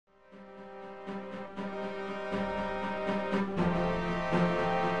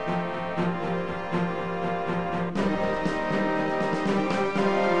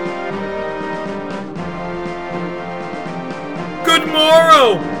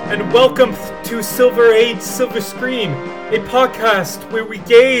and welcome to Silver Age Silver Screen, a podcast where we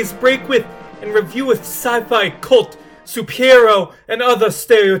gaze, break with, and review with sci-fi, cult, superhero, and other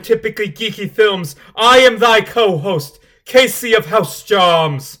stereotypically geeky films. I am thy co-host, Casey of House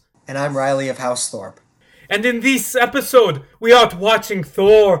Joms. And I'm Riley of House Thorpe. And in this episode, we are watching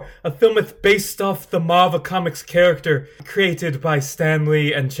Thor, a film that's based off the Marvel Comics character created by Stan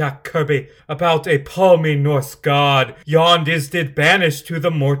Lee and Jack Kirby about a palmy Norse god, Yond Isdid banished to the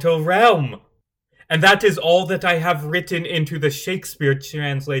mortal realm. And that is all that I have written into the Shakespeare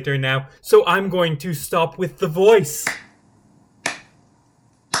translator now, so I'm going to stop with the voice.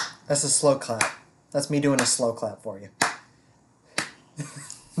 That's a slow clap. That's me doing a slow clap for you.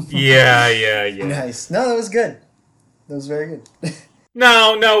 Yeah. Nice. No, that was good. That was very good.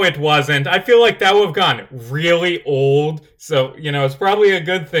 No, it wasn't. I feel like that would have gone really old. So, it's probably a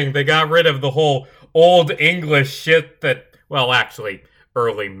good thing they got rid of the whole old English shit that, well, actually,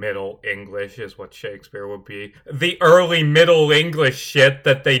 early Middle English is what Shakespeare would be. The early Middle English shit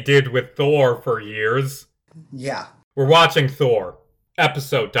that they did with Thor for years. Yeah. We're watching Thor.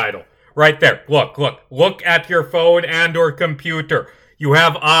 Episode title. Right there. Look at your phone and or computer. You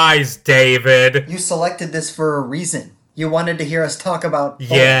have eyes, David. You selected this for a reason. You wanted to hear us talk about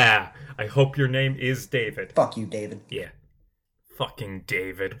Thor. Yeah. I hope your name is David. Fuck you, David. Yeah. Fucking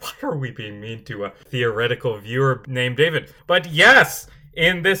David. Why are we being mean to a theoretical viewer named David? But yes,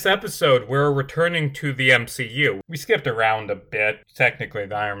 in this episode, we're returning to the MCU. We skipped around a bit. Technically,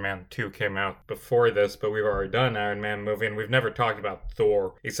 the Iron Man 2 came out before this, but we've already done an Iron Man movie, and we've never talked about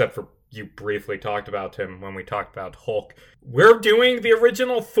Thor, except for you briefly talked about him when we talked about Hulk. We're doing the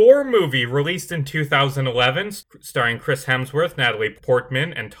original Thor movie released in 2011, starring Chris Hemsworth, Natalie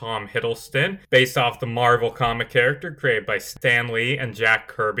Portman, and Tom Hiddleston, based off the Marvel comic character created by Stan Lee and Jack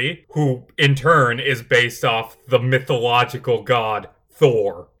Kirby, who in turn is based off the mythological god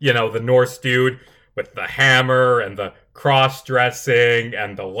Thor. The Norse dude with the hammer and the cross-dressing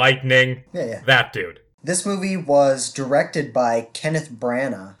and the lightning. Yeah. That dude. This movie was directed by Kenneth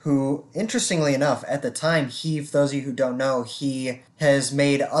Branagh, who, interestingly enough, at the time, for those of you who don't know, he has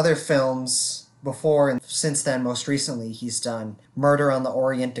made other films before, and since then, most recently, he's done Murder on the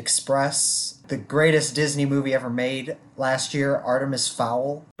Orient Express, the greatest Disney movie ever made last year, Artemis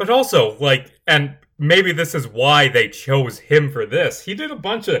Fowl. But also, and maybe this is why they chose him for this, he did a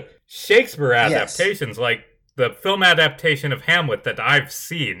bunch of Shakespeare adaptations, like the film adaptation of Hamlet that I've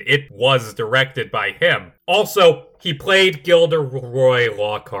seen. It was directed by him. Also, he played Gilderoy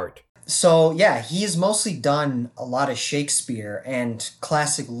Lockhart. So, yeah, he's mostly done a lot of Shakespeare and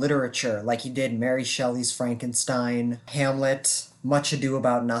classic literature, like he did Mary Shelley's Frankenstein, Hamlet, Much Ado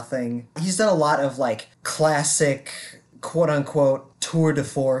About Nothing. He's done a lot of, classic, quote-unquote, tour de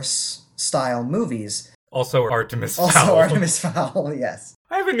force style movies. Also Artemis Fowl. Also Artemis Fowl, yes.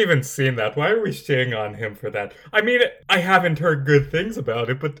 I haven't even seen that. Why are we shitting on him for that? I mean, I haven't heard good things about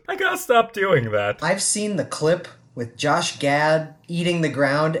it, but I gotta stop doing that. I've seen the clip with Josh Gad eating the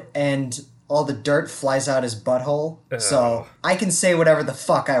ground and all the dirt flies out his butthole. So I can say whatever the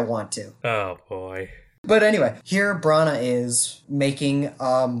fuck I want to. Oh, boy. But anyway, here Branagh is making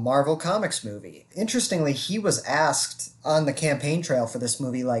a Marvel Comics movie. Interestingly, he was asked on the campaign trail for this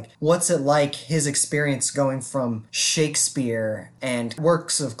movie, what's it like, his experience going from Shakespeare and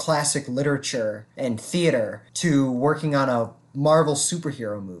works of classic literature and theater to working on a Marvel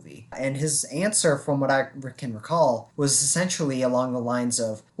superhero movie. And his answer, from what I can recall, was essentially along the lines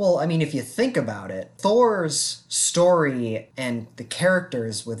of, well, I mean, if you think about it, Thor's story and the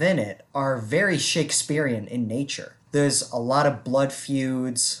characters within it are very Shakespearean in nature. There's a lot of blood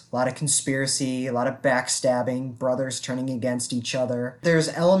feuds, a lot of conspiracy, a lot of backstabbing, brothers turning against each other. There's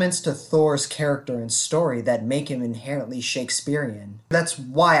elements to Thor's character and story that make him inherently Shakespearean. That's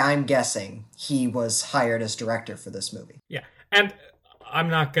why I'm guessing he was hired as director for this movie. Yeah, and I'm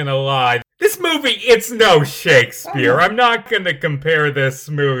not gonna lie, this movie, it's no Shakespeare. I'm not gonna compare this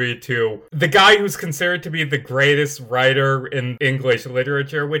movie to the guy who's considered to be the greatest writer in English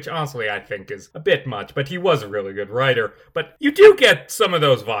literature, which honestly I think is a bit much, but he was a really good writer. But you do get some of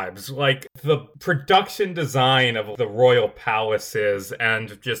those vibes, like the production design of the royal palaces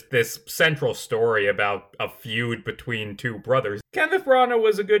and just this central story about a feud between two brothers. Kenneth Branagh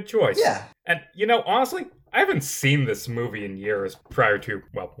was a good choice. Yeah. And, honestly, I haven't seen this movie in years prior to,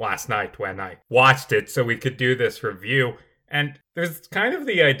 last night when I watched it so we could do this review. And there's kind of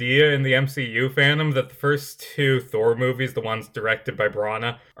the idea in the MCU fandom that the first two Thor movies, the ones directed by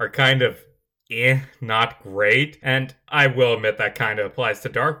Branagh, are kind of not great. And I will admit that kind of applies to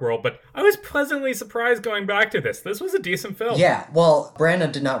Dark World, but I was pleasantly surprised going back to this. This was a decent film. Yeah, well,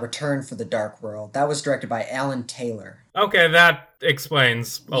 Branagh did not return for The Dark World. That was directed by Alan Taylor. Okay, that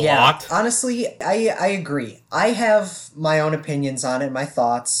explains a lot. Honestly, I agree. I have my own opinions on it, my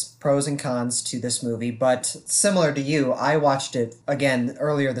thoughts, pros and cons to this movie, but similar to you, I watched it again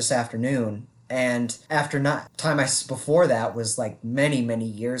earlier this afternoon. And after before that was like many, many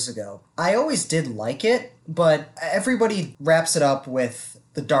years ago. I always did like it, but everybody wraps it up with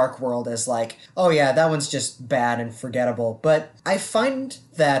The Dark World as like, oh yeah, that one's just bad and forgettable. But I find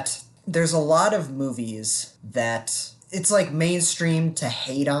that there's a lot of movies that it's like mainstream to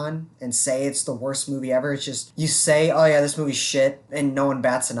hate on and say it's the worst movie ever. It's just, you say, oh yeah, this movie's shit, and no one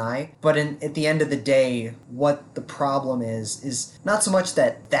bats an eye. But at the end of the day, what the problem is not so much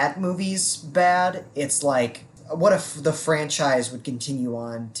that movie's bad, it's like, what if the franchise would continue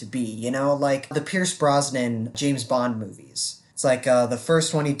on to be, you know? Like the Pierce Brosnan James Bond movies. It's like the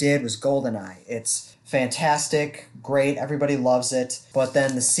first one he did was GoldenEye. It's fantastic, great, everybody loves it. But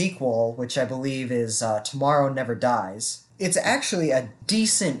then the sequel, which I believe is Tomorrow Never Dies, it's actually a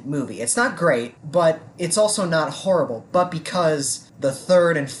decent movie. It's not great, but it's also not horrible. But because the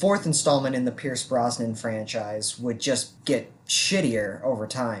third and fourth installment in the Pierce Brosnan franchise would just get shittier over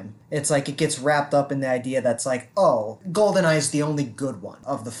time. It's like it gets wrapped up in the idea that's like, oh, GoldenEye's the only good one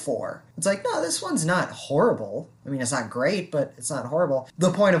of the four. It's like, no, this one's not horrible. I mean, it's not great, but it's not horrible.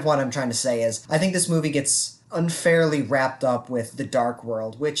 The point of what I'm trying to say is, I think this movie gets unfairly wrapped up with The Dark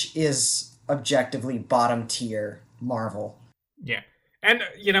World, which is objectively bottom tier Marvel. Yeah. And,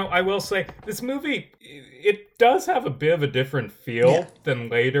 you know, I will say, this movie, it does have a bit of a different feel than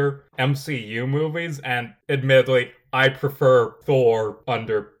later MCU movies, and admittedly, I prefer Thor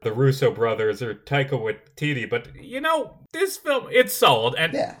under the Russo brothers or Taika Waititi, but, you know, this film, it's solid,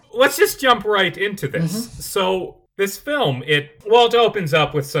 and let's just jump right into this. Mm-hmm. So, this film, it opens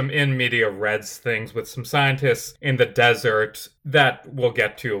up with some in media res things with some scientists in the desert that we'll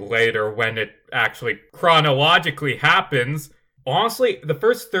get to later when it actually chronologically happens. Honestly, the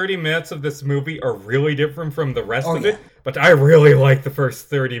first 30 minutes of this movie are really different from the rest of it, but I really like the first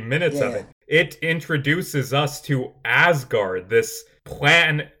 30 minutes of it. It introduces us to Asgard, this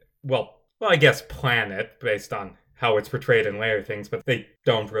planet, based on how it's portrayed in later things, but they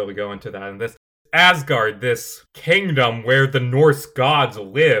don't really go into that in this. Asgard, this kingdom where the Norse gods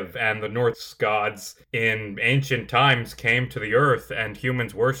live, and the Norse gods in ancient times came to the earth, and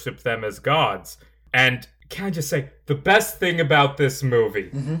humans worshipped them as gods. And can I just say, the best thing about this movie,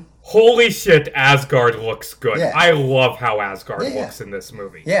 holy shit, Asgard looks good. Yeah. I love how Asgard looks in this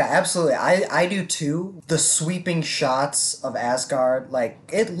movie. Yeah, absolutely. I do too. The sweeping shots of Asgard, like,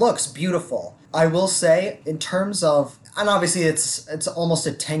 it looks beautiful. I will say, in terms of, and obviously it's almost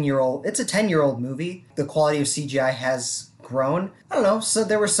a 10-year-old movie. The quality of CGI has grown. I don't know, so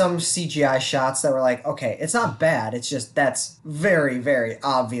there were some CGI shots that were like, okay, it's not bad, it's just that's very, very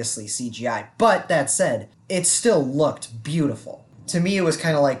obviously CGI. But that said, it still looked beautiful. To me, it was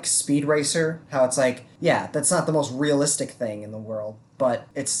kind of like Speed Racer, how it's like, yeah, that's not the most realistic thing in the world, but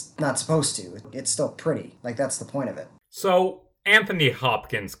it's not supposed to. It's still pretty. Like, that's the point of it. So, Anthony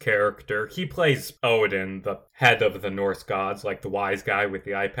Hopkins' character, he plays Odin, the head of the Norse gods, like the wise guy with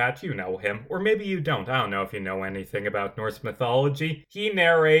the eye patch. You know him. Or maybe you don't. I don't know if you know anything about Norse mythology. He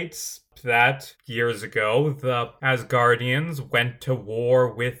narrates that years ago, the Asgardians went to war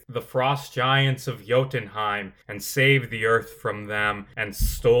with the frost giants of Jotunheim and saved the earth from them and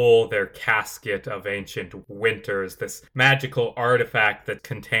stole their casket of ancient winters, this magical artifact that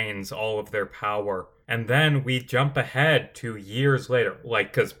contains all of their power. And then we jump ahead to years later,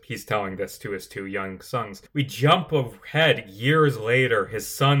 like, because he's telling this to his two young sons. We jump ahead years later. His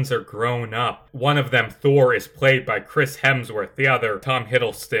sons are grown up. One of them, Thor, is played by Chris Hemsworth. The other, Tom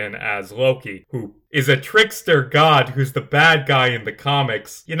Hiddleston as Loki, who is a trickster god who's the bad guy in the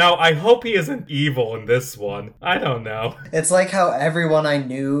comics. You know, I hope he isn't evil in this one. I don't know. It's like how everyone I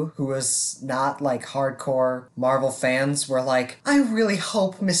knew who was not, like, hardcore Marvel fans were like, I really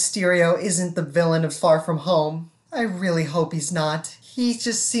hope Mysterio isn't the villain of Far From Home. I really hope he's not. He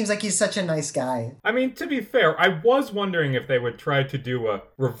just seems like he's such a nice guy. I mean, to be fair, I was wondering if they would try to do a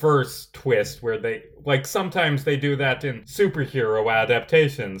reverse twist where they, like, sometimes they do that in superhero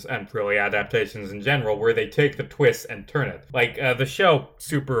adaptations, and really adaptations in general, where they take the twist and turn it. Like, the show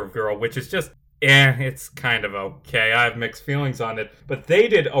Supergirl, which is just, it's kind of okay. I have mixed feelings on it. But they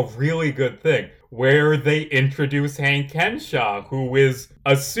did a really good thing where they introduce Hank Henshaw, who is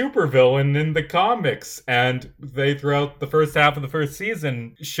a supervillain in the comics. And they, throughout the first half of the first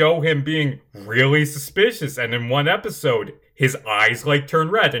season, show him being really suspicious. And in one episode, his eyes like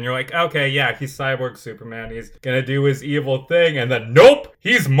turn red, and you're like, okay, yeah, he's Cyborg Superman, he's gonna do his evil thing, and then nope,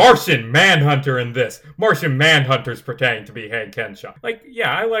 he's Martian Manhunter in this. Martian Manhunter's pretending to be Hank Henshaw. Like,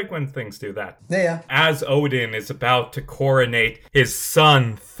 yeah, I like when things do that. Yeah. As Odin is about to coronate his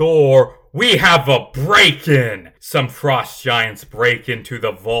son Thor, we have a break-in! Some frost giants break into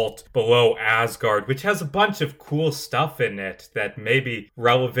the vault below Asgard, which has a bunch of cool stuff in it that may be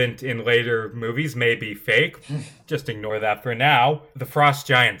relevant in later movies, may be fake. Just ignore that for now. The frost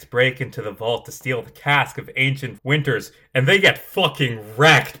giants break into the vault to steal the cask of ancient winters, and they get fucking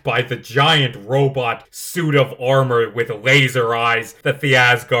wrecked by the giant robot suit of armor with laser eyes that the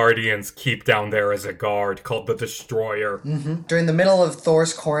Asgardians keep down there as a guard, called the Destroyer. During the middle of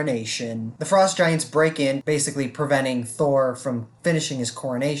Thor's coronation, the frost giants break in, basically preventing Thor from finishing his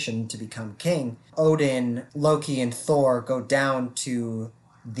coronation to become king. Odin, Loki, and Thor go down to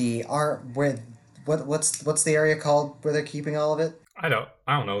the what's the area called where they're keeping all of it? I don't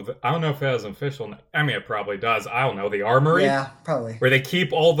know. I don't know if it has an official name. I mean, it probably does. I don't know. The armory? Yeah, probably. Where they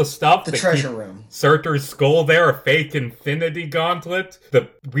keep all the stuff. The treasure room. Surtur's skull there, a fake infinity gauntlet. The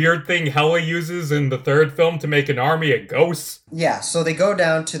weird thing Hela uses in the third film to make an army of ghosts. Yeah, so they go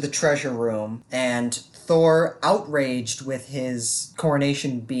down to the treasure room, and Thor, outraged with his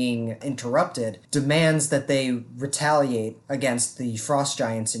coronation being interrupted, demands that they retaliate against the frost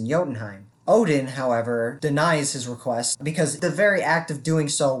giants in Jotunheim. Odin, however, denies his request because the very act of doing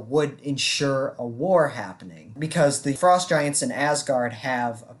so would ensure a war happening. Because the frost giants in Asgard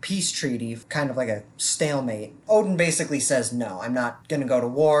have a peace treaty, kind of like a stalemate. Odin basically says, no, I'm not going to go to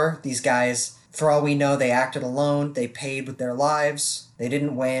war. These guys, for all we know, they acted alone. They paid with their lives. They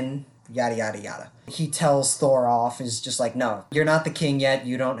didn't win. Yada, yada, yada. He tells Thor off, is just like, no, you're not the king yet.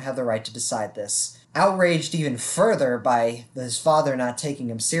 You don't have the right to decide this. Outraged even further by his father not taking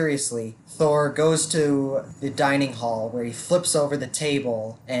him seriously, Thor goes to the dining hall where he flips over the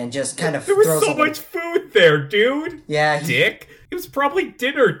table and just kind of There was so much food there, dude! Yeah. Dick! It was probably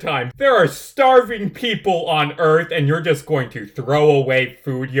dinner time. There are starving people on Earth, and you're just going to throw away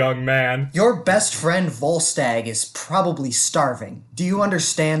food, young man. Your best friend Volstagg is probably starving. Do you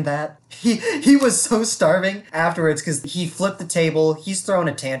understand that? He was so starving afterwards because he flipped the table, he's throwing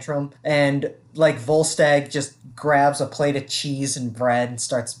a tantrum, and like Volstagg just grabs a plate of cheese and bread and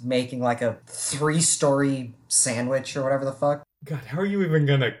starts making like a 3-story sandwich or whatever the fuck. God, how are you even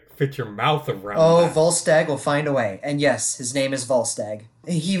gonna fit your mouth around that? Volstagg will find a way. And yes, his name is Volstagg.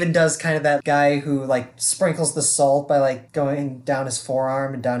 He even does kind of that guy who, like, sprinkles the salt by, like, going down his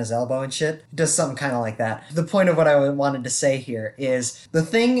forearm and down his elbow and shit. He does something kind of like that. The point of what I wanted to say here is the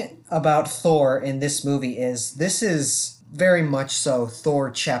thing about Thor in this movie is this is very much so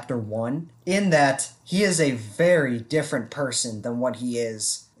Thor Chapter 1, in that he is a very different person than what he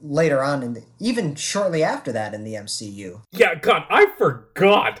is later on, even shortly after that in the MCU. Yeah, God, I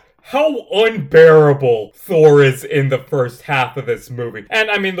forgot how unbearable Thor is in the first half of this movie. And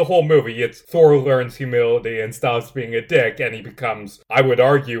I mean, the whole movie, it's Thor learns humility and stops being a dick, and he becomes, I would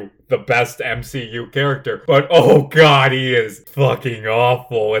argue, the best MCU character. But oh god, he is fucking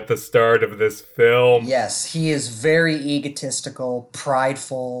awful at the start of this film. Yes, he is very egotistical,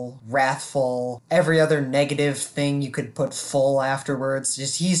 prideful, wrathful, every other negative thing you could put full afterwards.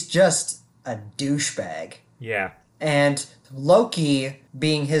 He's just a douchebag. Yeah. And Loki,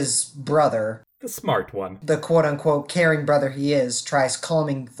 being his brother, the smart one, the quote-unquote caring brother he is, tries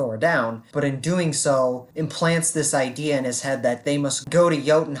calming Thor down, but in doing so, implants this idea in his head that they must go to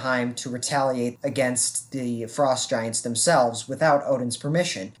Jotunheim to retaliate against the frost giants themselves without Odin's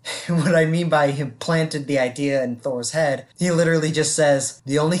permission. What I mean by him planted the idea in Thor's head, he literally just says,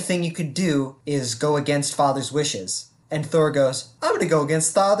 the only thing you could do is go against Father's wishes. And Thor goes, I'm gonna go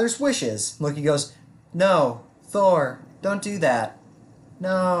against Father's wishes. Loki goes, no, Thor, don't do that.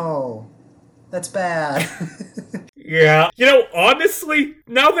 No. That's bad. Yeah. You know, honestly,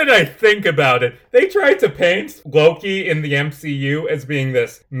 now that I think about it, they tried to paint Loki in the MCU as being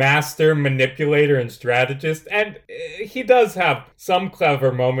this master manipulator and strategist, and he does have some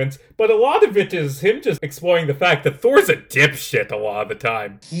clever moments, but a lot of it is him just exploring the fact that Thor's a dipshit a lot of the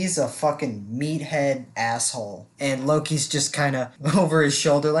time. He's a fucking meathead asshole, and Loki's just kind of over his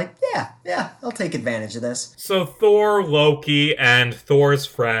shoulder like, yeah, I'll take advantage of this. So Thor, Loki, and Thor's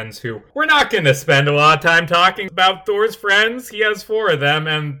friends, who we're not going to spend a lot of time talking about Thor's friends. He has 4 of them,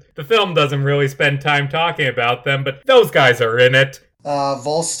 and the film doesn't really spend time talking about them, but those guys are in it.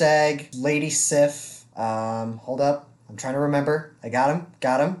 Volstagg, Lady Sif, hold up, I'm trying to remember. I got him.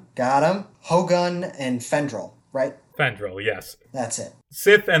 Hogun and Fendrel. right? Fandral, yes. That's it.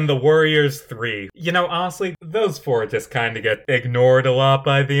 Sith and the Warriors 3. You know, honestly, those four just kind of get ignored a lot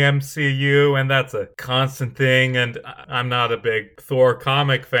by the MCU, and that's a constant thing, and I'm not a big Thor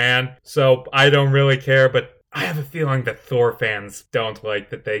comic fan, so I don't really care, but I have a feeling that Thor fans don't like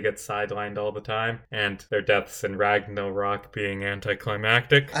that they get sidelined all the time, and their deaths in Ragnarok being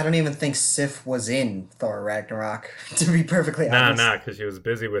anticlimactic. I don't even think Sif was in Thor Ragnarok, to be perfectly honest. Nah, because she was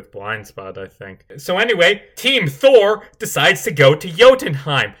busy with Blindspot, I think. So anyway, Team Thor decides to go to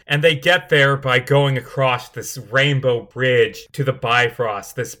Jotunheim, and they get there by going across this rainbow bridge to the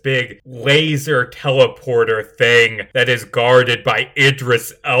Bifrost, this big laser teleporter thing that is guarded by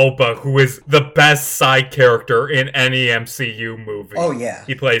Idris Elba, who is the best side character in any MCU movie. Oh, yeah.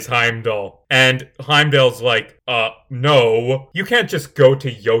 He plays Heimdall. And Heimdall's like, no, you can't just go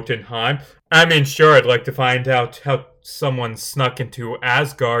to Jotunheim. I mean, sure, I'd like to find out how someone snuck into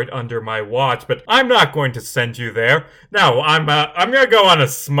Asgard under my watch, but I'm not going to send you there. No, I'm gonna go on a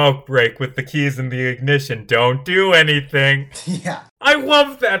smoke break with the keys in the ignition. Don't do anything. Yeah. I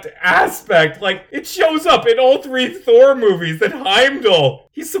love that aspect. Like, it shows up in all three Thor movies that Heimdall,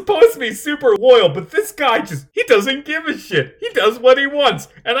 he's supposed to be super loyal, but this guy he doesn't give a shit. He does what he wants,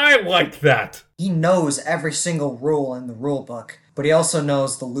 and I like that. He knows every single rule in the rule book, but he also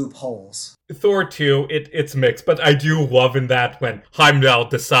knows the loopholes. Thor 2, it's mixed, but I do love in that when Heimdall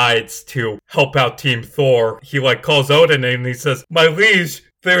decides to help out Team Thor, he calls Odin and he says, "My liege,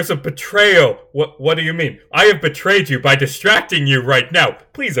 there's a betrayal." What do you mean? "I have betrayed you by distracting you right now.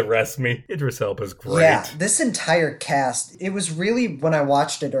 Please arrest me." Idris Elba's great. Yeah, this entire cast, it was really, when I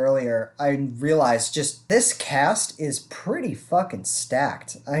watched it earlier, I realized just this cast is pretty fucking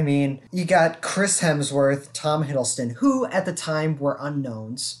stacked. I mean, you got Chris Hemsworth, Tom Hiddleston, who at the time were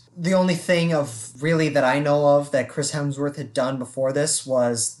unknowns. The only thing that I know of that Chris Hemsworth had done before this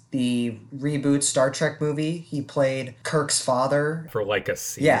was the reboot Star Trek movie. He played Kirk's father. For a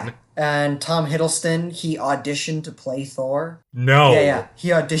scene. Yeah. And Tom Hiddleston, he auditioned to play Thor. No. Yeah. He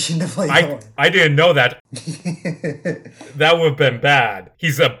auditioned to play Thor. I didn't know that. That would have been bad.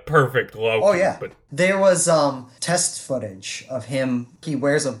 He's a perfect Loki. Oh, yeah. But there was test footage of him. He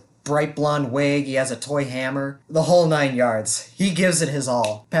wears a bright blonde wig, he has a toy hammer, the whole 9 yards. He gives it his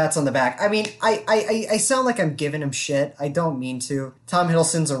all. Pats on the back. I mean, I sound like I'm giving him shit. I don't mean to. Tom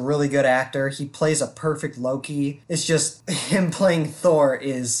Hiddleston's a really good actor. He plays a perfect Loki. It's just him playing Thor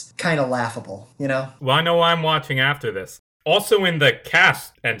is kind of laughable, you know? Well, I know why I'm watching after this. Also in the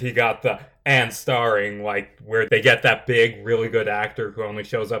cast, and he got the and starring, where they get that big, really good actor who only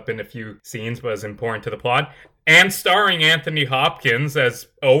shows up in a few scenes but is important to the plot. And starring Anthony Hopkins as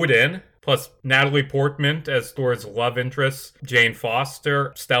Odin, plus Natalie Portman as Thor's love interest, Jane Foster,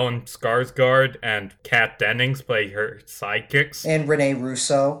 Stellan Skarsgård, and Kat Dennings play her sidekicks. And Rene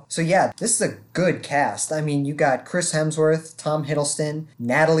Russo. So yeah, this is a good cast. I mean, you got Chris Hemsworth, Tom Hiddleston,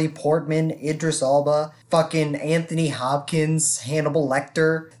 Natalie Portman, Idris Elba, fucking Anthony Hopkins, Hannibal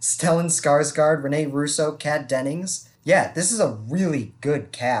Lecter, Stellan Skarsgård, Rene Russo, Kat Dennings. Yeah, this is a really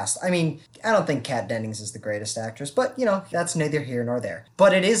good cast. I mean, I don't think Kat Dennings is the greatest actress, but, that's neither here nor there.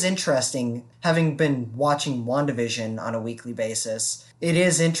 But it is interesting, having been watching WandaVision on a weekly basis, it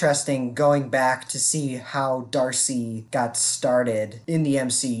is interesting going back to see how Darcy got started in the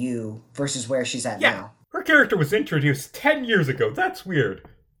MCU versus where she's at now. Her character was introduced 10 years ago. That's weird.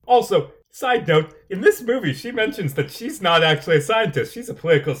 Also, side note, in this movie, she mentions that she's not actually a scientist. She's a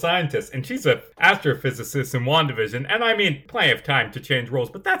political scientist, and she's an astrophysicist in WandaVision. And I mean, plenty of time to change roles,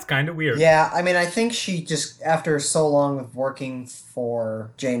 but that's kind of weird. Yeah, I mean, I think she just, after so long of working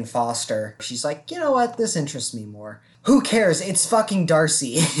for Jane Foster, she's like, you know what, this interests me more. Who cares? It's fucking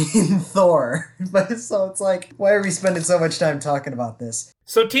Darcy in Thor. But so it's like, why are we spending so much time talking about this?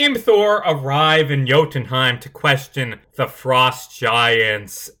 So Team Thor arrive in Jotunheim to question the Frost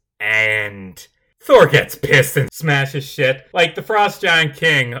Giants, and Thor gets pissed and smashes shit. The Frost Giant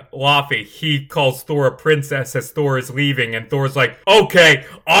King, Laufey, he calls Thor a princess as Thor is leaving, and Thor's like, okay,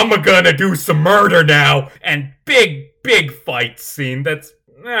 I'm gonna do some murder now. And big fight scene that's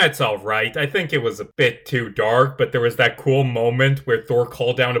it's alright. I think it was a bit too dark, but there was that cool moment where Thor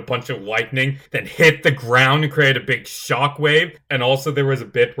called down a bunch of lightning, then hit the ground and created a big shockwave. And also there was a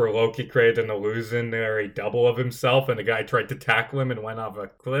bit where Loki created an illusionary double of himself, and the guy tried to tackle him and went off a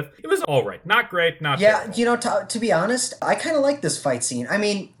cliff. It was alright. Not great, not terrible. To be honest, I kind of like this fight scene. I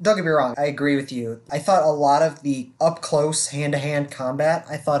mean, don't get me wrong, I agree with you. I thought a lot of the up-close, hand-to-hand combat,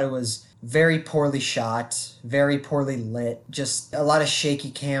 I thought it was very poorly shot, very poorly lit, just a lot of shaky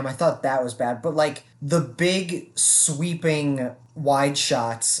cam. I thought that was bad. But the big sweeping wide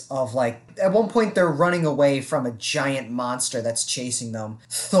shots of At one point, they're running away from a giant monster that's chasing them.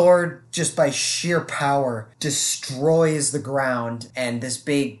 Thor, just by sheer power, destroys the ground, and this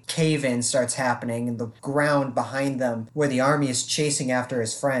big cave-in starts happening, and the ground behind them, where the army is chasing after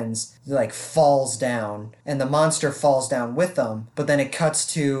his friends, like, falls down, and the monster falls down with them, but then it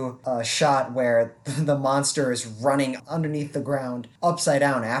cuts to a shot where the monster is running underneath the ground, upside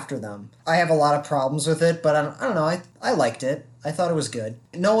down after them. I have a lot of problems with it, but I don't know, I liked it. I thought it was good.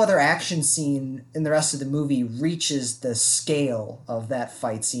 No other action scene in the rest of the movie reaches the scale of that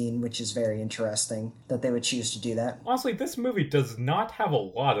fight scene, which is very interesting that they would choose to do that. Honestly, this movie does not have a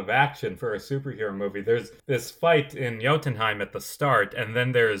lot of action for a superhero movie. There's this fight in Jotunheim at the start, and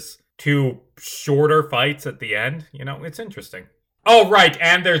then there's 2 shorter fights at the end. You know, it's interesting. Oh, right,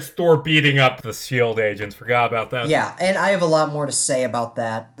 and there's Thor beating up the S.H.I.E.L.D. agents. Forgot about that. Yeah, and I have a lot more to say about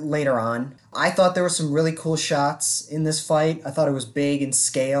that later on. I thought there were some really cool shots in this fight. I thought it was big in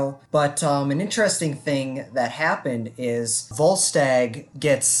scale. But an interesting thing that happened is Volstagg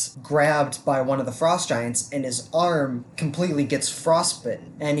gets grabbed by one of the frost giants and his arm completely gets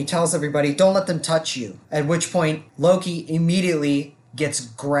frostbitten. And he tells everybody, don't let them touch you. At which point, Loki immediately gets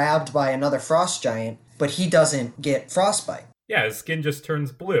grabbed by another frost giant, but he doesn't get frostbite. Yeah, his skin just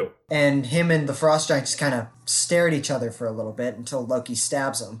turns blue. And him and the frost giant just kind of stare at each other for a little bit until Loki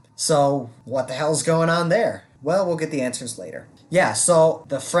stabs him. So, what the hell's going on there? Well, we'll get the answers later. Yeah, so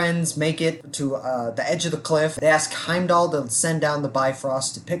the friends make it to the edge of the cliff. They ask Heimdall to send down the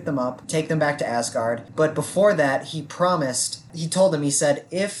Bifrost to pick them up, take them back to Asgard. But before that, he told them, he said,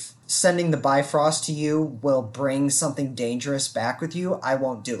 if sending the Bifrost to you will bring something dangerous back with you, I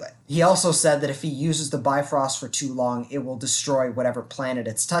won't do it. He also said that if he uses the Bifrost for too long, it will destroy whatever planet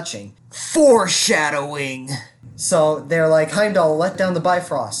it's touching. Foreshadowing! So they're like, Heimdall, let down the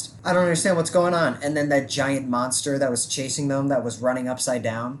Bifrost. I don't understand what's going on. And then that giant monster that was chasing them, that was running upside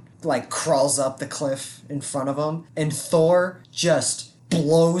down, like crawls up the cliff in front of them. And Thor just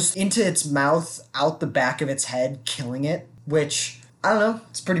blows into its mouth out the back of its head, killing it, which, I don't know,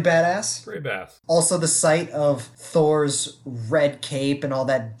 it's pretty badass. Pretty badass. Also, the sight of Thor's red cape and all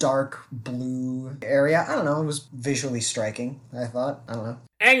that dark blue area, I don't know, it was visually striking, I thought. I don't know.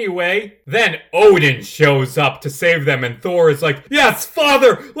 Anyway, then Odin shows up to save them, and Thor is like, yes,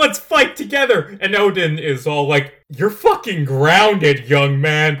 father, let's fight together! And Odin is all like, you're fucking grounded, young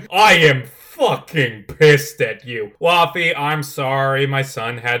man. I am fucking pissed at you. Laufey, I'm sorry, my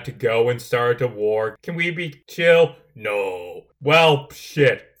son had to go and start a war. Can we be chill? No. Well,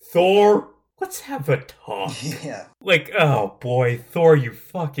 shit. Thor, let's have a talk. Yeah. Like, oh boy, Thor, you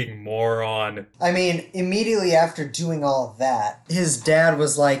fucking moron. I mean, immediately after doing all of that, his dad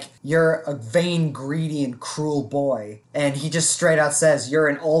was like, you're a vain, greedy, and cruel boy. And he just straight out says, you're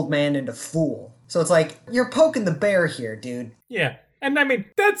an old man and a fool. So it's like, you're poking the bear here, dude. Yeah. And I mean,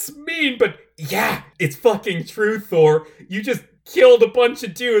 that's mean, but yeah, it's fucking true, Thor. You just killed a bunch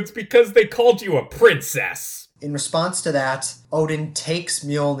of dudes because they called you a princess. In response to that, Odin takes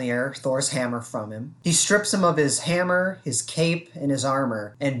Mjolnir, Thor's hammer, from him. He strips him of his hammer, his cape, and his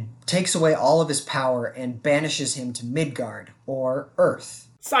armor, and takes away all of his power and banishes him to Midgard, or Earth.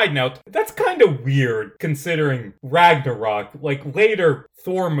 Side note, that's kind of weird, considering Ragnarok. Like, later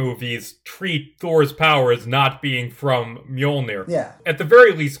Thor movies treat Thor's power as not being from Mjolnir. Yeah. At the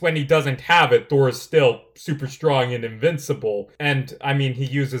very least, when he doesn't have it, Thor is still super strong and invincible. And, I mean, he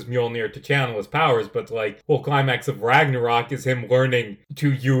uses Mjolnir to channel his powers, but, like, whole climax of Ragnarok is him learning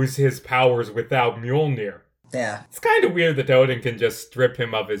to use his powers without Mjolnir. Yeah. It's kind of weird that Odin can just strip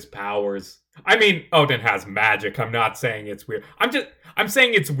him of his powers. I mean, Odin has magic. I'm not saying it's weird. I'm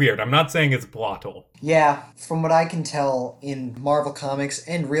saying it's weird. I'm not saying it's plot hole. Yeah, from what I can tell in Marvel Comics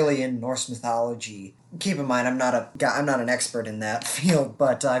and really in Norse mythology, keep in mind I'm not an expert in that field,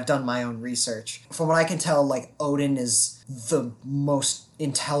 but I've done my own research. From what I can tell, like, Odin is the most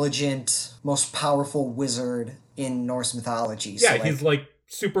intelligent, most powerful wizard in Norse mythology. Yeah, so, he's like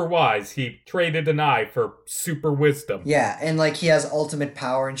super wise. He traded an eye for super wisdom. Yeah, and like he has ultimate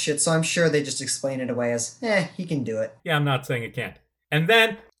power and shit, so I'm sure they just explain it away as, he can do it. Yeah, I'm not saying it can't. And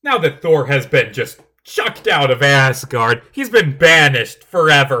then, now that Thor has been just chucked out of Asgard, he's been banished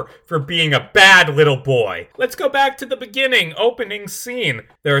forever for being a bad little boy. Let's go back to the beginning, opening scene.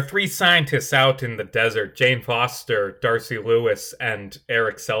 There are 3 scientists out in the desert, Jane Foster, Darcy Lewis, and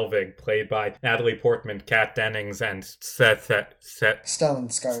Eric Selvig, played by Natalie Portman, Kat Dennings, and Stellan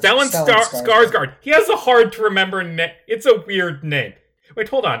Skarsgård. Skarsgård. He has a hard to remember name. It's a weird name. Wait,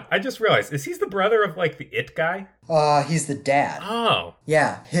 hold on. I just realized, is he the brother of, like, the It guy? He's the dad. Oh.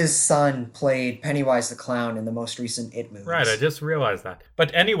 Yeah, his son played Pennywise the Clown in the most recent It movies. Right, I just realized that.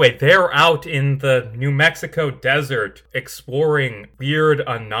 But anyway, they're out in the New Mexico desert exploring weird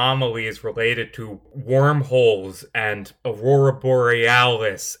anomalies related to wormholes and Aurora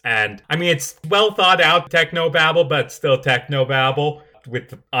Borealis. And, I mean, it's well thought out technobabble, but still technobabble.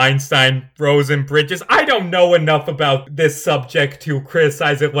 With Einstein-Rosen bridges. I don't know enough about this subject to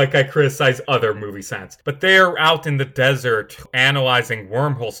criticize it like I criticize other movie science. But they're out in the desert analyzing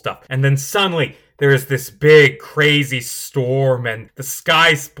wormhole stuff. And then suddenly, there's this big, crazy storm, and the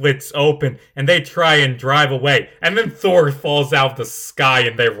sky splits open, and they try and drive away. And then Thor falls out of the sky,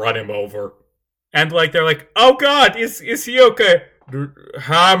 and they run him over. And, like, they're like, oh god, is he okay?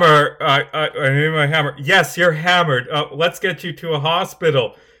 Hammer, I need my hammer. Yes, you're hammered. Let's get you to a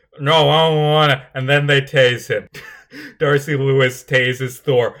hospital. No, I don't wanna. And then they tase him. Darcy Lewis tases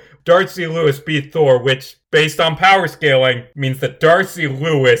Thor. Darcy Lewis beat Thor, which, based on power scaling, means that Darcy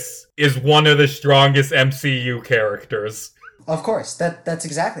Lewis is one of the strongest MCU characters. Of course, that's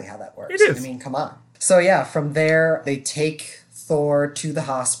exactly how that works. It is. I mean, come on. So yeah, from there, they take Thor to the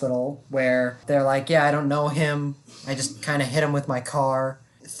hospital where they're like, yeah, I don't know him. I just kind of hit him with my car.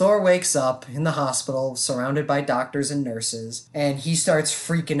 Thor wakes up in the hospital surrounded by doctors and nurses, and he starts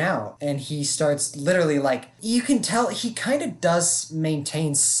freaking out. And he starts literally, like, you can tell he kind of does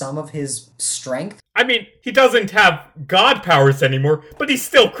maintain some of his strength. I mean, he doesn't have god powers anymore, but he's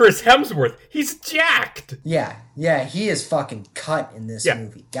still Chris Hemsworth. He's jacked. Yeah, he is fucking cut in this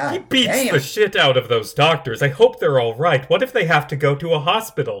movie. God he beats damn. the shit out of those doctors. I hope they're all right. What if they have to go to a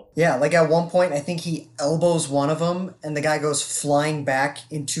hospital? Yeah, like at one point, I think he elbows one of them, and the guy goes flying back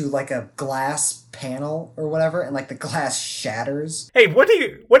into like a glass panel or whatever, and like the glass shatters. Hey, what do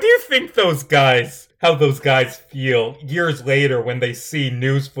you think how those guys feel years later when they see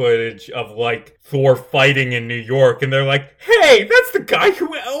news footage of, like, Thor fighting in New York, and they're like, hey, that's the guy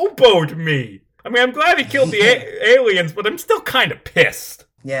who elbowed me! I mean, I'm glad he killed the aliens, but I'm still kind of pissed.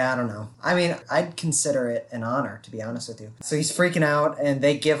 Yeah, I don't know. I mean, I'd consider it an honor, to be honest with you. So he's freaking out, and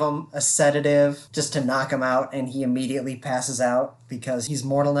they give him a sedative just to knock him out, and he immediately passes out because he's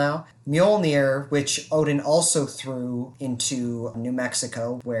mortal now. Mjolnir, which Odin also threw into New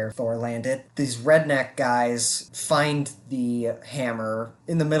Mexico, where Thor landed. These redneck guys find the hammer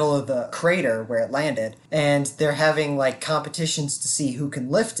in the middle of the crater where it landed, and they're having, like, competitions to see who can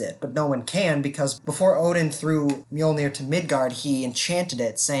lift it, but no one can because before Odin threw Mjolnir to Midgard, he enchanted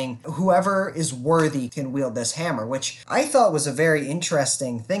it, saying, whoever is worthy can wield this hammer, which I thought was a very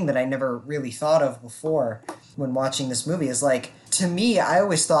interesting thing that I never really thought of before when watching this movie. Is like, to me, I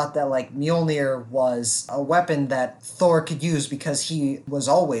always thought that, like, Mjolnir was a weapon that Thor could use because he was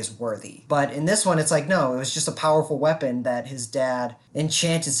always worthy. But in this one, it's like, no, it was just a powerful weapon that his dad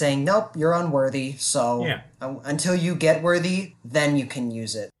enchanted, saying, nope, you're unworthy, so until you get worthy, then you can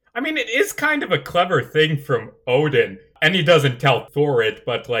use it. I mean, it is kind of a clever thing from Odin. And he doesn't tell Thor it,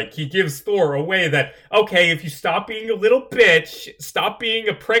 but, like, he gives Thor a way that, okay, if you stop being a little bitch, stop being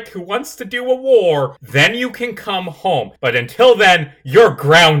a prick who wants to do a war, then you can come home. But until then, you're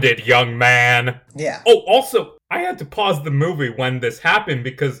grounded, young man. Yeah. Oh, also, I had to pause the movie when this happened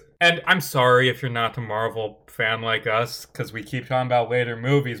because, and I'm sorry if you're not a Marvel fan like us, because we keep talking about later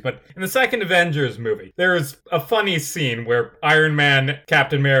movies, but in the second Avengers movie, there's a funny scene where Iron Man,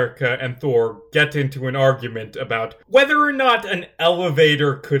 Captain America, and Thor get into an argument about whether or not an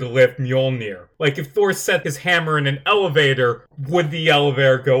elevator could lift Mjolnir. Like, if Thor set his hammer in an elevator, would the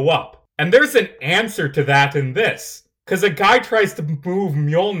elevator go up? And there's an answer to that in this. Because a guy tries to move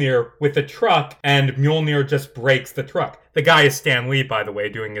Mjolnir with a truck, and Mjolnir just breaks the truck. The guy is Stan Lee, by the way,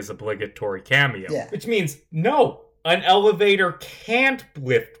 doing his obligatory cameo. Yeah. Which means, no, an elevator can't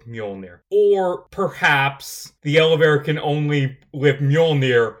lift Mjolnir. Or perhaps the elevator can only lift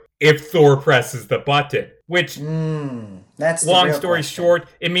Mjolnir if Thor presses the button. Which, that's the long real story question. short,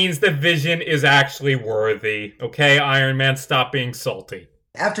 it means that Vision is actually worthy. Okay, Iron Man, stop being salty.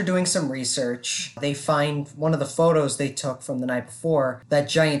 After doing some research, they find one of the photos they took from the night before, that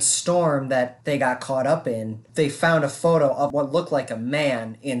giant storm that they got caught up in. They found a photo of what looked like a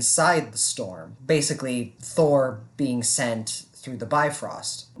man inside the storm. Basically, Thor being sent through the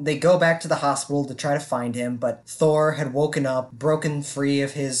Bifrost. They go back to the hospital to try to find him, but Thor had woken up, broken free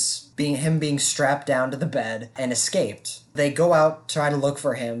of him being strapped down to the bed, and escaped. They go out, try to look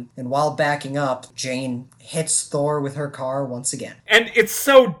for him, and while backing up, Jane hits Thor with her car once again. And it's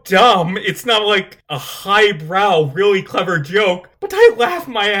so dumb. It's not like a highbrow, really clever joke, but I laugh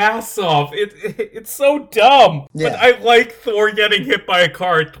my ass off. It's so dumb. Yeah. But I like Thor getting hit by a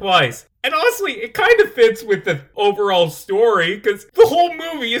car twice. And honestly, it kind of fits with the overall story, because the whole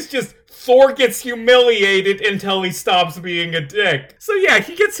movie is just Thor gets humiliated until he stops being a dick. So yeah,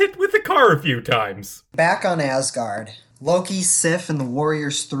 he gets hit with a car a few times. Back on Asgard, Loki, Sif, and the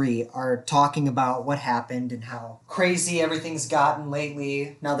Warriors 3 are talking about what happened and how crazy everything's gotten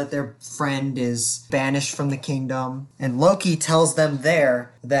lately now that their friend is banished from the kingdom. And Loki tells them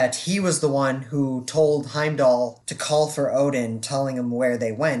there that he was the one who told Heimdall to call for Odin, telling him where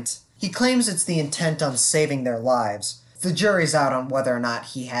they went. He claims it's the intent on saving their lives. The jury's out on whether or not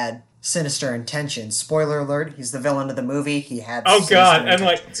he had sinister intentions. Spoiler alert, he's the villain of the movie. He had Oh god, and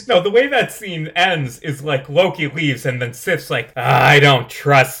intentions. no, the way that scene ends is Loki leaves and then Sif's I don't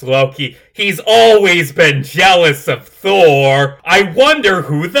trust Loki. He's always been jealous of Thor. I wonder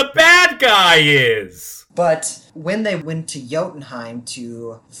who the bad guy is. But when they went to Jotunheim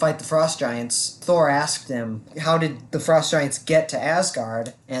to fight the Frost Giants, Thor asked him, how did the Frost Giants get to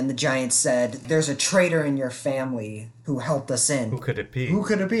Asgard? And the giant said, there's a traitor in your family who helped us in. Who could it be? Who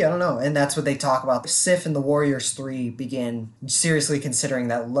could it be? I don't know. And that's what they talk about. Sif and the Warriors 3 begin seriously considering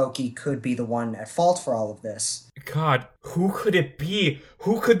that Loki could be the one at fault for all of this. God, who could it be?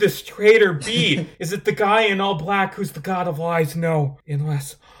 Who could this traitor be? Is it the guy in all black who's the god of lies? No,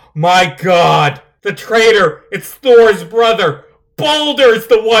 unless... My god! The traitor! It's Thor's brother! Baldur's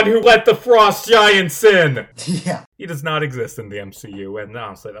the one who let the Frost Giants in! Yeah. He does not exist in the MCU, and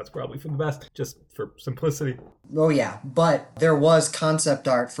honestly, that's probably for the best, just for simplicity. Oh yeah, but there was concept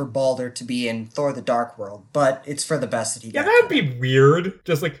art for Baldur to be in Thor the Dark World, but it's for the best that he Yeah, got. that'd be weird.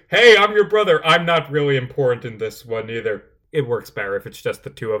 Just hey, I'm your brother, I'm not really important in this one either. It works better if it's just the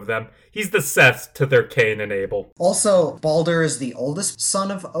two of them. He's the Seth to their Cain and Abel. Also, Baldur is the oldest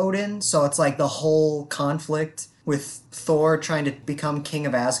son of Odin, so it's the whole conflict with Thor trying to become king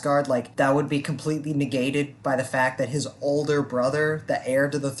of Asgard, that would be completely negated by the fact that his older brother, the heir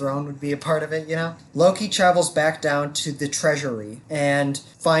to the throne, would be a part of it, you know? Loki travels back down to the treasury and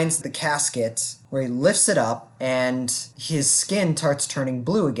finds the casket, where he lifts it up and his skin starts turning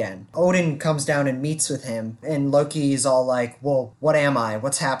blue again. Odin comes down and meets with him, and Loki's all well, what am I?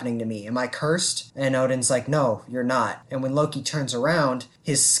 What's happening to me? Am I cursed? And Odin's no, you're not. And when Loki turns around,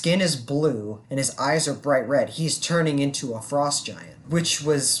 his skin is blue and his eyes are bright red. He's turning into a frost giant, which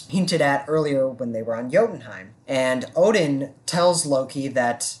was hinted at earlier when they were on Jotunheim. And Odin tells Loki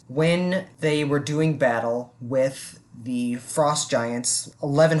that when they were doing battle with the Frost Giants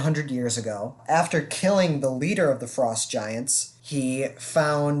 1100 years ago, after killing the leader of the Frost Giants, he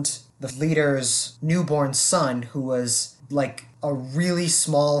found the leader's newborn son, who was a really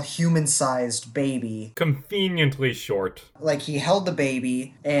small human-sized baby. Conveniently short. He held the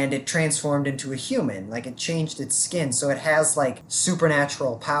baby and it transformed into a human. It changed its skin, so it has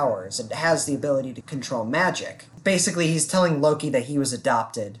supernatural powers. It has the ability to control magic. Basically, he's telling Loki that he was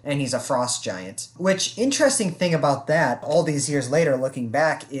adopted and he's a frost giant. Which, interesting thing about that, all these years later looking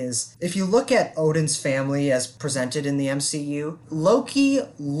back, is if you look at Odin's family as presented in the MCU, Loki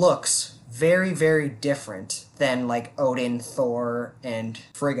looks very, very different than Odin, Thor, and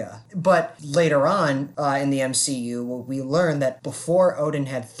Frigga. But later on in the MCU, we learn that before Odin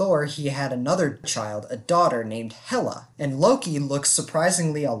had Thor, he had another child, a daughter named Hela. And Loki looks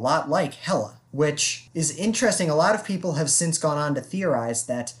surprisingly a lot like Hela, which is interesting. A lot of people have since gone on to theorize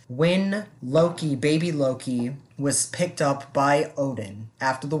that when Loki, baby Loki, was picked up by Odin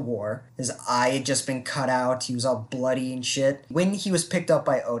after the war, his eye had just been cut out, he was all bloody and shit. When he was picked up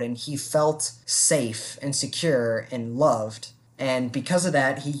by Odin, he felt safe and secure and loved. And because of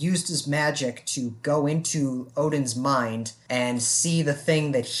that, he used his magic to go into Odin's mind and see the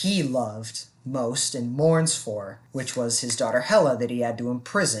thing that he loved most and mourns for, which was his daughter Hela that he had to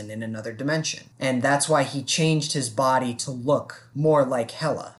imprison in another dimension. And that's why he changed his body to look more like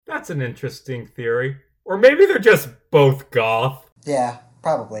Hela. That's an interesting theory. Or maybe they're just both goth. Yeah,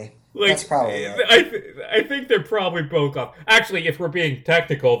 probably. That's probably it. I think they're probably both goth. Actually, if we're being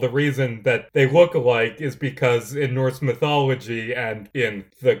technical, the reason that they look alike is because in Norse mythology and in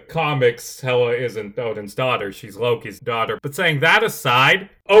the comics, Hela isn't Odin's daughter, she's Loki's daughter. But saying that aside,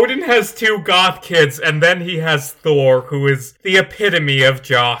 Odin has two goth kids, and then he has Thor, who is the epitome of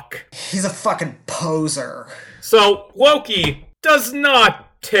jock. He's a fucking poser. So, Loki does not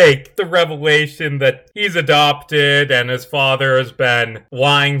take the revelation that he's adopted and his father has been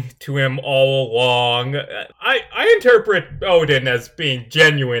lying to him all along. I interpret Odin as being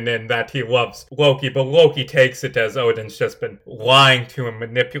genuine in that he loves Loki, but Loki takes it as Odin's just been lying to him,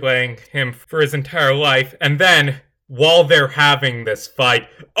 manipulating him for his entire life. And then, while they're having this fight,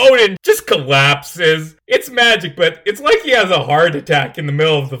 Odin just collapses. It's magic, but it's like he has a heart attack in the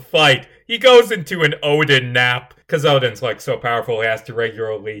middle of the fight. He goes into an Odin nap, because Odin's like so powerful, he has to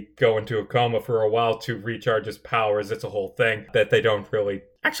regularly go into a coma for a while to recharge his powers. It's a whole thing that they don't really...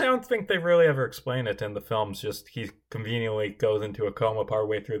 Actually, I don't think they really ever explain it in the films. Just he conveniently goes into a coma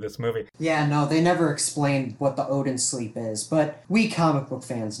partway through this movie. Yeah, no, they never explained what the Odin sleep is, but we comic book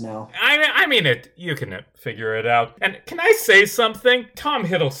fans know. I mean it. You can figure it out. And can I say something? Tom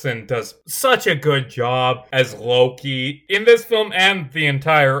Hiddleston does such a good job as Loki in this film and the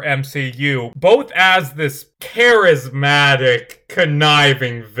entire MCU, both as this charismatic,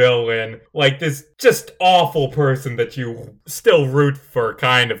 conniving villain, like this just awful person that you still root for,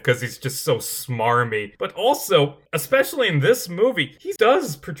 kind of, because he's just so smarmy. But also, especially in this movie, he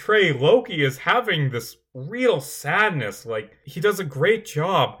does portray Loki as having this real sadness. Like, he does a great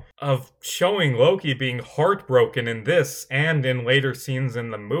job of showing Loki being heartbroken in this and in later scenes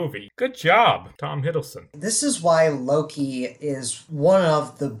in the movie. Good job, Tom Hiddleston. This is why Loki is one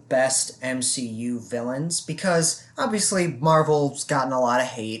of the best MCU villains, because obviously Marvel's gotten a lot of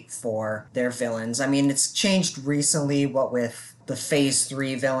hate for their villains. I mean, it's changed recently, what with the Phase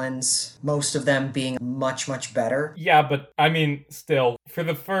 3 villains, most of them being much, much better. Yeah, but I mean, still, for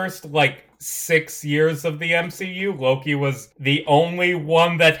the first, 6 years of the MCU, Loki was the only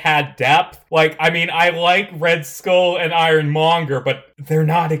one that had depth. I like Red Skull and Ironmonger, but they're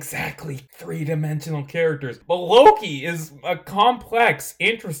not exactly three-dimensional characters. But Loki is a complex,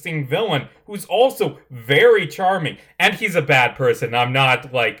 interesting villain who's also very charming. And he's a bad person. I'm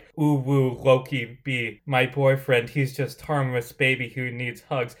not ooh woo, Loki be my boyfriend. He's just harmless baby who needs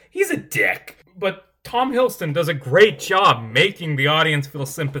hugs. He's a dick. But Tom Hiddleston does a great job making the audience feel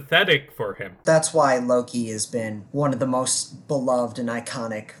sympathetic for him. That's why Loki has been one of the most beloved and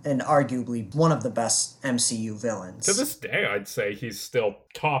iconic, and arguably one of the best MCU villains. To this day, I'd say he's still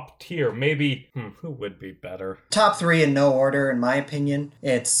top tier. Maybe, who would be better? Top 3 in no order, in my opinion.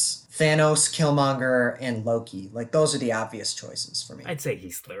 It's Thanos, Killmonger, and Loki. Those are the obvious choices for me. I'd say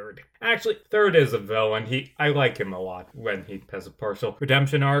he's third. Actually, third is a villain. I like him a lot when he has a partial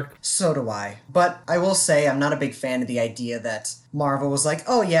redemption arc. So do I. But I will say I'm not a big fan of the idea that Marvel was like,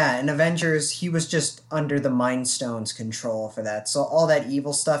 oh yeah, in Avengers, he was just under the Mind Stone's control for that. So all that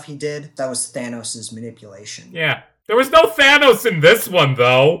evil stuff he did, that was Thanos' manipulation. Yeah. There was no Thanos in this one,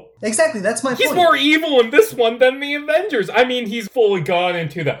 though. Exactly, that's my point. He's more evil in this one than the Avengers. I mean, he's fully gone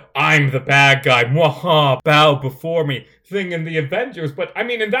into the I'm the bad guy, mwaha, bow before me thing in the Avengers. But, I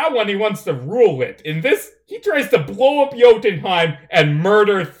mean, in that one, he wants to rule it. In this, he tries to blow up Jotunheim and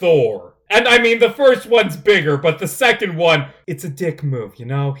murder Thor. And, I mean, the first one's bigger, but the second one, it's a dick move, you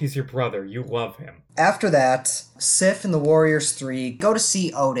know? He's your brother. You love him. After that, Sif and the Warriors 3 go to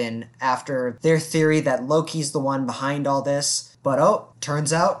see Odin after their theory that Loki's the one behind all this. But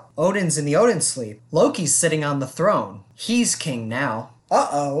turns out Odin's in the Odin sleep. Loki's sitting on the throne. He's king now.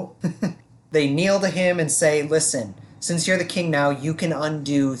 Uh-oh. They kneel to him and say, listen, since you're the king now, you can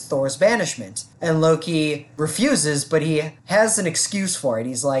undo Thor's banishment. And Loki refuses, but he has an excuse for it.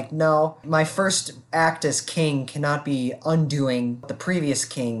 He's like, no, my first act as king cannot be undoing the previous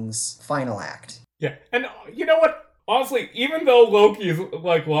king's final act. Yeah, and you know what? Honestly, even though Loki is,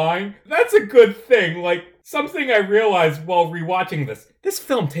 lying, that's a good thing. Something I realized while rewatching this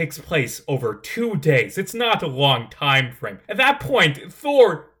film takes place over 2 days. It's not a long time frame. At that point,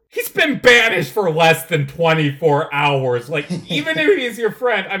 Thor... He's been banished for less than 24 hours. Even if he's your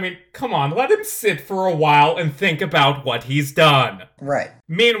friend, I mean, come on, let him sit for a while and think about what he's done. Right.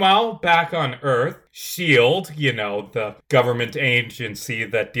 Meanwhile, back on Earth, S.H.I.E.L.D., the government agency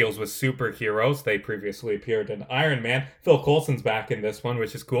that deals with superheroes, they previously appeared in Iron Man. Phil Coulson's back in this one,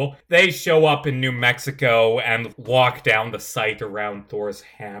 which is cool. They show up in New Mexico and lock down the site around Thor's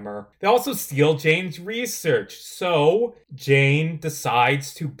hammer. They also steal Jane's research, so Jane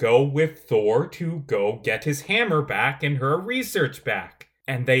decides to go with Thor to go get his hammer back and her research back.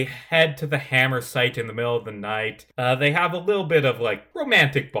 And they head to the hammer site in the middle of the night. They have a little bit of,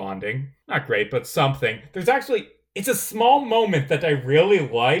 romantic bonding. Not great, but something. It's a small moment that I really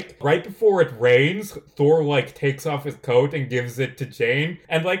like. Right before it rains, Thor, takes off his coat and gives it to Jane.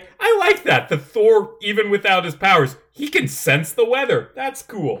 And, I like that. The Thor, even without his powers, he can sense the weather. That's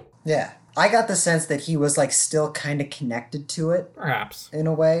cool. Yeah. I got the sense that he was, still kind of connected to it. Perhaps. In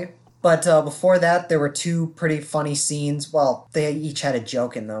a way. But before that, there were 2 pretty funny scenes. Well, they each had a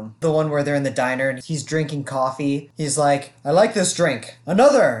joke in them. The one where they're in the diner and he's drinking coffee. He's like, I like this drink.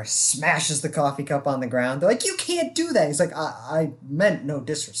 Another! Smashes the coffee cup on the ground. They're like, you can't do that. He's like, I meant no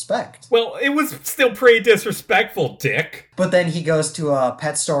disrespect. Well, it was still pretty disrespectful, dick. But then he goes to a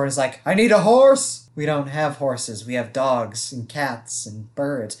pet store and is like, I need a horse. We don't have horses. We have dogs and cats and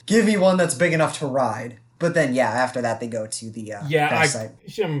birds. Give me one that's big enough to ride. But then, yeah, after that, they go to the Yeah, crash I site.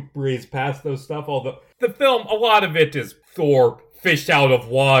 shouldn't breeze past those stuff, although the film, a lot of it is Thor fished out of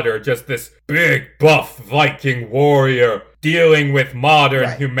water, just this big, buff Viking warrior dealing with modern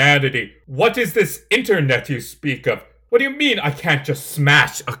Right. humanity. What is this internet you speak of? What do you mean I can't just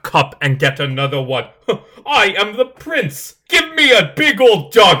smash a cup and get another one? I am the prince! Give me a big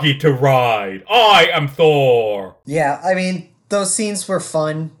old doggy to ride! I am Thor! Yeah, I mean, those scenes were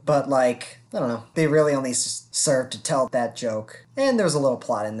fun, but like, I don't know, they really only served to tell that joke. And there was a little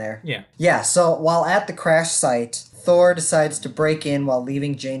plot in there. Yeah. Yeah, so while at the crash site, Thor decides to break in while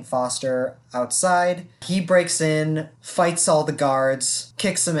leaving Jane Foster outside. He breaks in, fights all the guards,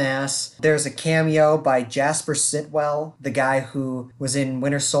 kicks some ass. There's a cameo by Jasper Sitwell, the guy who was in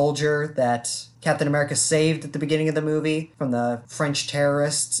Winter Soldier that Captain America saved at the beginning of the movie from the French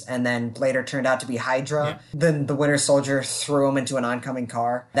terrorists and then later turned out to be Hydra. Yeah. Then the Winter Soldier threw him into an oncoming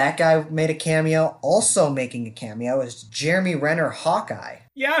car. That guy made a cameo. Also making a cameo is Jeremy Renner, Hawkeye.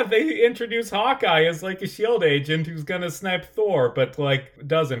 Yeah, they introduce Hawkeye as like a S.H.I.E.L.D. agent who's gonna snipe Thor, but like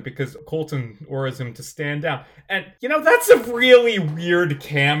doesn't because Coulson orders him to stand down. And you know, that's a really weird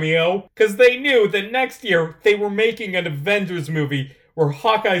cameo because they knew that next year they were making an Avengers movie where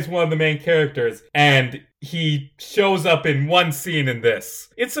Hawkeye's one of the main characters and he shows up in one scene in this.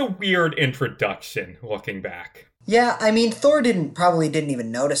 It's a weird introduction looking back. Yeah, I mean, Thor probably didn't even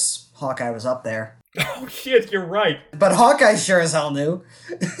notice Hawkeye was up there. Oh shit, you're right. But Hawkeye sure as hell knew.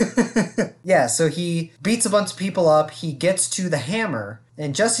 Yeah, so he beats a bunch of people up, he gets to the hammer,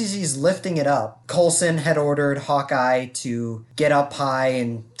 and just as he's lifting it up, Coulson had ordered Hawkeye to get up high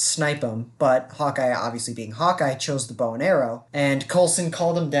and snipe him, but Hawkeye, obviously being Hawkeye, chose the bow and arrow, and Coulson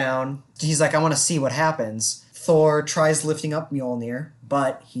called him down. He's like, I want to see what happens. Thor tries lifting up Mjolnir,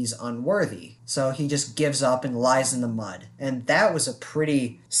 but he's unworthy. So he just gives up and lies in the mud. And that was a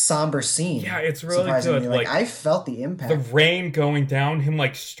pretty somber scene. Yeah, it's really surprisingly. good. Like, Like, I felt the impact. the rain going down, him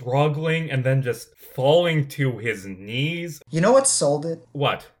like struggling and then just falling to his knees. You know what sold it?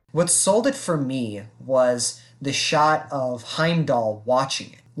 What? What sold it for me was the shot of Heimdall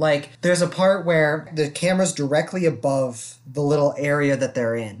watching it. Like, there's a part where the camera's directly above the little area that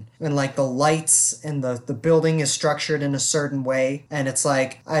they're in. And, like, the lights and the building is structured in a certain way. And it's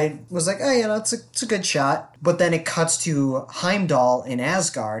like, I was like, oh, you know, it's a good shot. But then it cuts to Heimdall in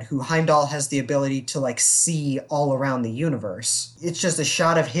Asgard, who Heimdall has the ability to, like, see all around the universe. It's just a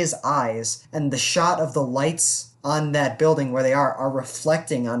shot of his eyes, and the shot of the lights on that building where they are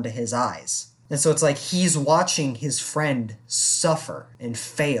reflecting onto his eyes. And so it's like he's watching his friend suffer and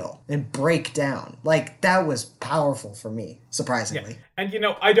fail and break down. Like, that was powerful for me, surprisingly. And you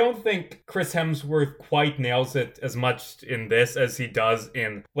know, I don't think Chris Hemsworth quite nails it as much in this as he does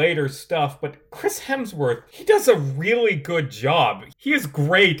in later stuff, but Chris Hemsworth, he does a really good job. He is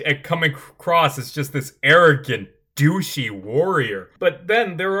great at coming across as just this arrogant, douchey warrior. But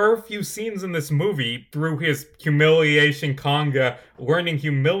then there are a few scenes in this movie through his humiliation conga, learning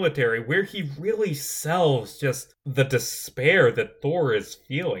humility, where he really sells just the despair that Thor is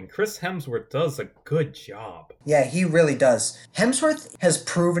feeling. Chris Hemsworth does a good job. Yeah, he really does. Hemsworth has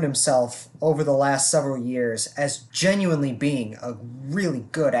proven himself over the last several years as genuinely being a really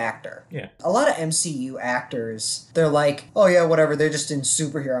good actor. Yeah. A lot of MCU actors, they're like, oh yeah, whatever, they're just in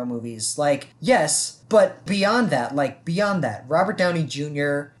superhero movies. Like, yes, but beyond that, Robert Downey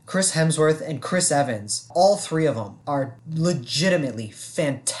Jr., Chris Hemsworth, and Chris Evans, all three of them are legitimately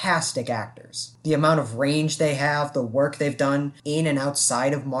fantastic actors. The amount of range they have, the work they've done in and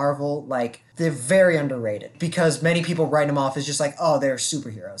outside of Marvel, like, they're very underrated. Because many people write them off as just like, oh, they're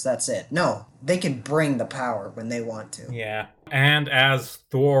superheroes, that's it. No, they can bring the power when they want to. Yeah. And as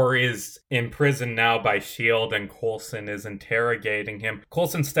Thor is imprisoned now by S.H.I.E.L.D. and Coulson is interrogating him,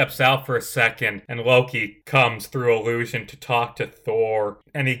 Coulson steps out for a second and Loki comes through illusion to talk to Thor,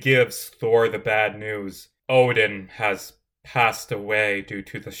 and he gives Thor the bad news. Odin has passed away due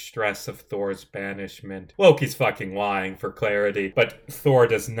to the stress of Thor's banishment. Loki's fucking lying for clarity, but Thor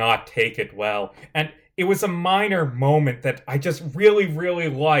does not take it well. And it was a minor moment that I just really, really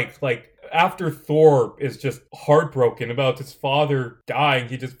liked. Like, after Thor is just heartbroken about his father dying,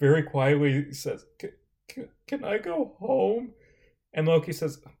 he just very quietly says, can I go home? And Loki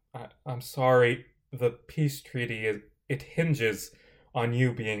says, I'm sorry, the peace treaty, it hinges on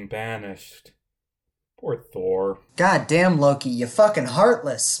you being banished. Poor Thor. God damn, Loki, you fucking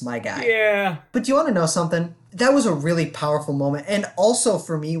heartless, my guy. Yeah. But do you want to know something? That was a really powerful moment. And also,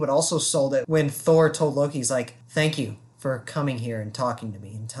 for me, what also sold it when Thor told Loki, he's like, thank you for coming here and talking to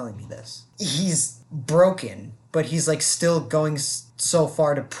me and telling me this. He's broken, but he's like still going so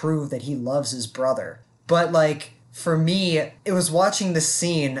far to prove that he loves his brother. But like, for me, it was watching the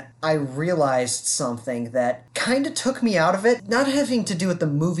scene, I realized something that kind of took me out of it. Not having to do with the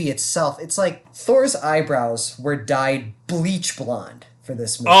movie itself. It's like Thor's eyebrows were dyed bleach blonde for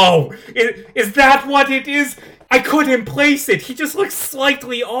this movie. Oh, is that what it is? I couldn't place it. He just looks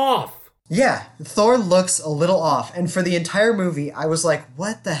slightly off. Yeah, Thor looks a little off, and for the entire movie, I was like,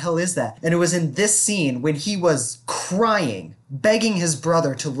 what the hell is that? And it was in this scene when he was crying, begging his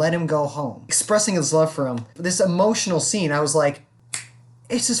brother to let him go home, expressing his love for him. This emotional scene, I was like,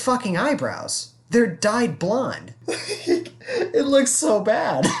 it's his fucking eyebrows. They're dyed blonde. It looks so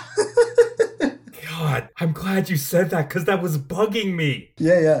bad. God, I'm glad you said that, because that was bugging me.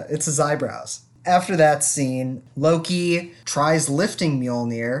 Yeah, it's his eyebrows. After that scene, Loki tries lifting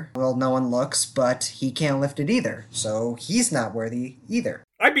Mjolnir. Well, no one looks, but he can't lift it either, so he's not worthy either.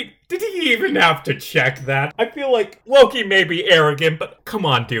 I mean, did he even have to check that? I feel like Loki may be arrogant, but come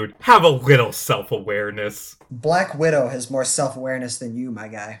on, dude. Have a little self-awareness. Black Widow has more self-awareness than you, my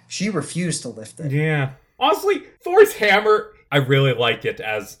guy. She refused to lift it. Yeah. Honestly, Thor's hammer, I really like it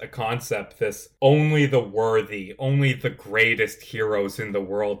as a concept. This only the worthy, only the greatest heroes in the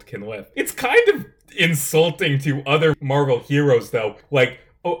world can lift. It's kind of insulting to other Marvel heroes, though. Like,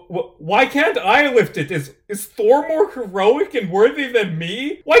 oh, why can't I lift it? Is Thor more heroic and worthy than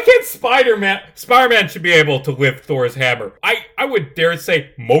me? Why can't Spider-Man should be able to lift Thor's hammer? I would dare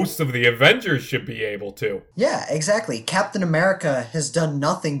say most of the Avengers should be able to. Yeah, exactly. Captain America has done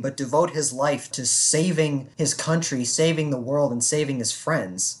nothing but devote his life to saving his country, saving the world, and saving his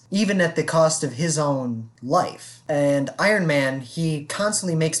friends, even at the cost of his own life. And Iron Man, he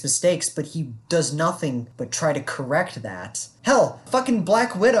constantly makes mistakes, but he does nothing but try to correct that. Hell, fucking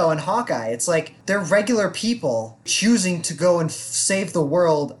Black Widow and Hawkeye, it's like they're regular people choosing to go and save the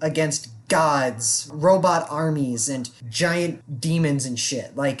world against gods, robot armies, and giant demons and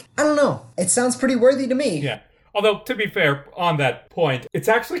shit. Like, I don't know. It sounds pretty worthy to me. Yeah. Although, to be fair, on that point, it's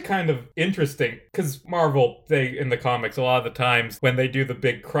actually kind of interesting, because Marvel, in the comics, a lot of the times, when they do the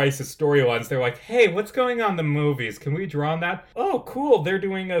big crisis storylines, they're like, hey, what's going on in the movies? Can we draw on that? Oh, cool, they're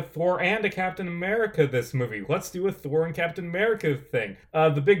doing a Thor and a Captain America this movie. Let's do a Thor and Captain America thing.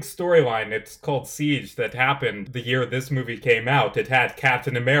 The big storyline, it's called Siege, that happened the year this movie came out. It had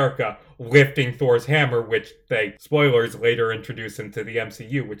Captain America lifting Thor's hammer, which they, spoilers, later introduce into the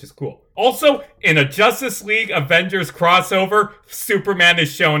MCU, which is cool. Also, in a Justice League Avengers crossover, Superman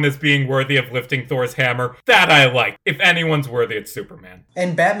is shown as being worthy of lifting Thor's hammer. That I like. If anyone's worthy, it's Superman.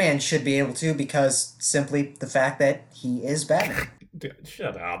 And Batman should be able to, because simply the fact that he is Batman. Dude,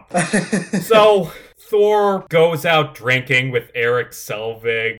 shut up. So, Thor goes out drinking with Eric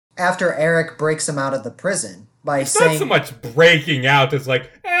Selvig. After Eric breaks him out of the prison by It's saying... not so much breaking out as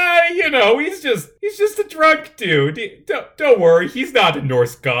like, he's just a drunk dude. Don't worry, he's not a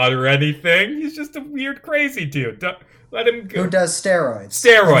Norse god or anything. He's just a weird, crazy dude. Don't let him go. Who does steroids.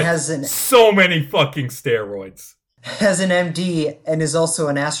 Steroids. So many fucking steroids. Has an MD and is also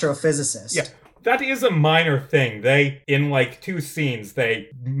an astrophysicist. Yeah. That is a minor thing. They, in like 2 scenes,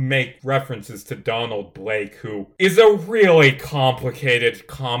 they make references to Donald Blake, who is a really complicated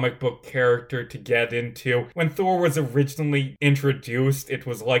comic book character to get into. When Thor was originally introduced, it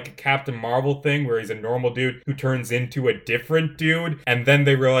was like a Captain Marvel thing where he's a normal dude who turns into a different dude, and then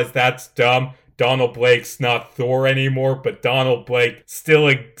they realize that's dumb. Donald Blake's not Thor anymore, but Donald Blake still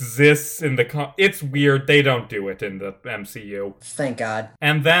exists in the it's weird. They don't do it in the MCU. Thank God.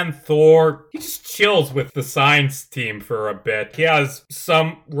 And then Thor, he just chills with the science team for a bit. He has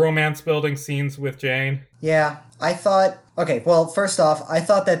some romance building scenes with Jane. Yeah, I thought... Okay, well, first off, I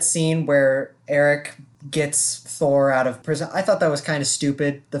thought that scene where Eric gets Thor out of prison, I thought that was kind of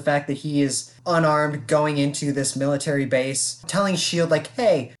stupid. The fact that he is unarmed going into this military base, telling S.H.I.E.L.D. like,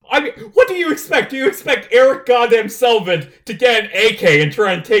 hey... I mean, what do you expect? Do you expect Eric goddamn Selvig to get an AK and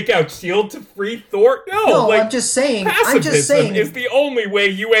try and take out S.H.I.E.L.D. to free Thor? No, like, I'm just saying... Pacifism is the only way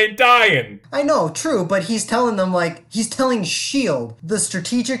you ain't dying. I know, true, but he's telling them, like, he's telling S.H.I.E.L.D., the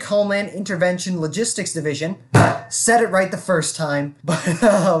Strategic Homeland Intervention Logistics Division, said it right the first time,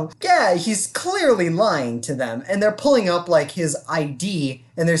 but, yeah, he's clearly lying to them, and they're pulling up, like, his ID,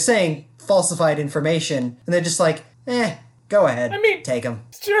 and they're saying falsified information, and they're just like, go ahead. I mean, take him.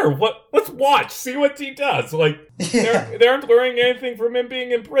 Sure, let's watch, see what he does. Like, they aren't learning anything from him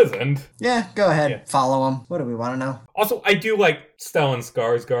being imprisoned. Yeah, go ahead, follow him. What do we want to know? Also, I do like Stellan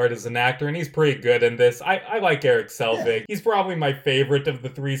Skarsgård as an actor, and he's pretty good in this. I like Eric Selvig. Yeah. He's probably my favorite of the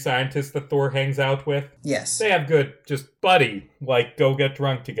 3 scientists that Thor hangs out with. Yes. They have good, just buddy, like, go get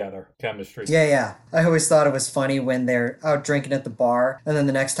drunk together chemistry. Yeah. I always thought it was funny when they're out drinking at the bar, and then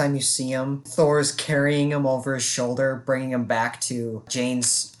the next time you see him, Thor's carrying him over his shoulder, bringing him back to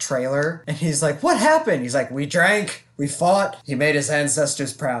Jane's trailer, and he's like, what happened? He's like, we drank, we fought, he made his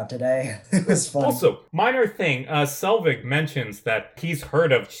ancestors proud today. It was funny. Also, minor thing, Selvig mentions that he's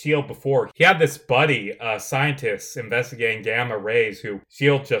heard of S.H.I.E.L.D. before. He had this buddy, scientist, investigating gamma rays who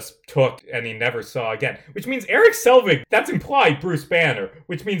S.H.I.E.L.D. just took and he never saw again. Which means Eric Selvig, that's implied Bruce Banner,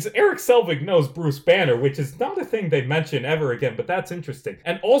 which means Eric Selvig knows Bruce Banner, which is not a thing they mention ever again, but that's interesting.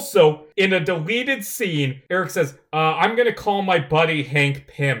 And also, in a deleted scene, Eric says, I'm gonna call my buddy Hank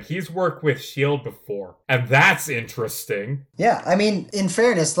Pym. He's worked with S.H.I.E.L.D. before. And that's interesting. Yeah, I mean, in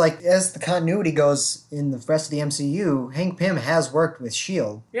fairness, like, as the continuity goes in the rest of the MCU, Hank Pym has worked with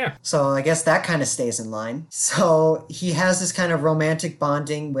S.H.I.E.L.D. Yeah. So I guess that kind of stays in line. So he has this kind of romantic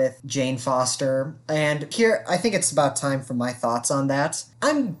bonding with Jane Foster. And here, I think it's about time for my thoughts on that.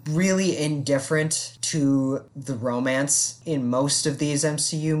 I'm really indifferent to the romance in most of these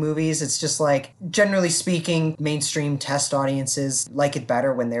MCU movies. It's just like, generally speaking, mainstream test audiences like it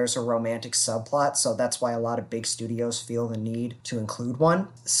better when there's a romantic subplot, so that's why a lot of big studios feel the need to include one.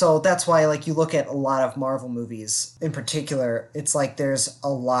 So that's why, like, you look at a lot of Marvel movies in particular, it's like there's a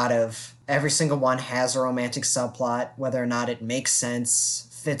lot of, every single one has a romantic subplot, whether or not it makes sense,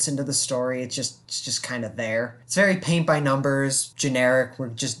 fits into the story, it's just kind of there. It's very paint by numbers, generic, we're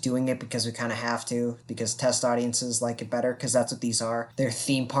just doing it because we kind of have to, because test audiences like it better, because that's what these are. They're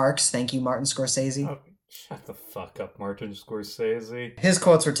theme parks, thank you, Martin Scorsese. Oh, shut the fuck up, Martin Scorsese. His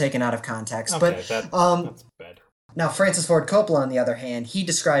quotes were taken out of context, Okay, but that's bad. Now, Francis Ford Coppola, on the other hand, he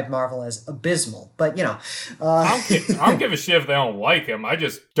described Marvel as abysmal. But, you know... I don't give a shit if they don't like him. I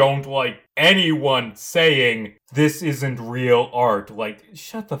just don't like anyone saying this isn't real art. Like,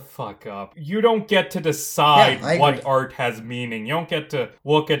 shut the fuck up. You don't get to decide what art has meaning. You don't get to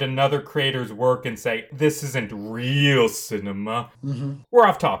look at another creator's work and say, this isn't real cinema. Mm-hmm. We're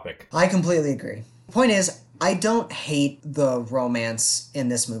off topic. I completely agree. Point is, I don't hate the romance in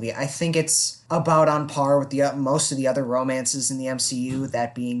this movie. I think it's about on par with the most of the other romances in the MCU,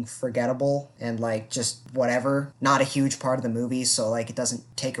 that being forgettable and, like, just whatever. Not a huge part of the movie, so, like, it doesn't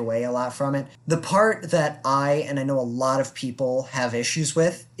take away a lot from it. The part that and I know a lot of people have issues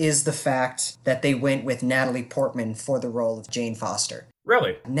with, is the fact that they went with Natalie Portman for the role of Jane Foster.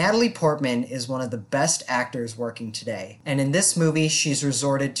 Really? Natalie Portman is one of the best actors working today, and in this movie, she's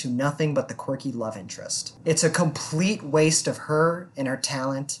resorted to nothing but the quirky love interest. It's a complete waste of her and her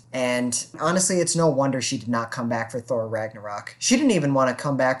talent, and honestly, it's no wonder she did not come back for Thor Ragnarok. She didn't even want to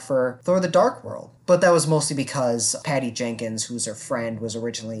come back for Thor the Dark World. But that was mostly because Patty Jenkins, who's her friend, was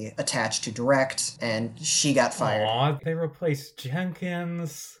originally attached to direct, and she got fired. Aw, they replaced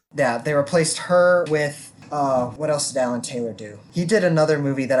Jenkins. Yeah, they replaced her with, what else did Alan Taylor do? He did another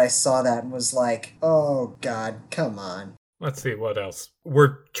movie that I saw that and was like, oh god, come on. Let's see, what else?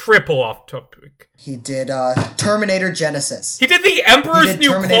 We're triple off topic. He did, Terminator Genesis. He did The Emperor's New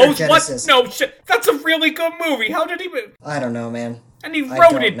Clothes? Genesis. What? No, shit. That's a really good movie. How did he... I don't know, man. And he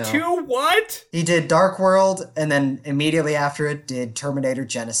wrote it too? What? He did Dark World, and then immediately after it did Terminator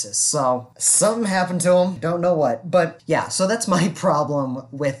Genesis. So, something happened to him. Don't know what. But, yeah, so that's my problem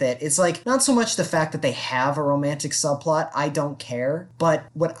with it. It's like, not so much the fact that they have a romantic subplot, I don't care. But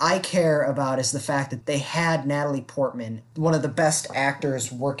what I care about is the fact that they had Natalie Portman, one of the best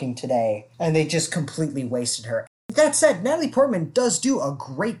actors working today, and they just completely wasted her. That said, Natalie Portman does do a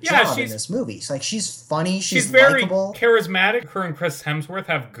great job in this movie. It's like, she's funny, she's very likable. Charismatic. Her and Chris Hemsworth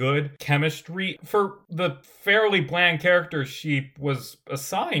have good chemistry. For the fairly bland character she was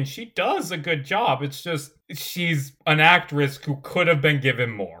assigned, she does a good job. It's just, she's an actress who could have been given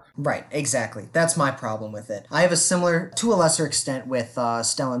more. Right, exactly. That's my problem with it. I have a similar, to a lesser extent, with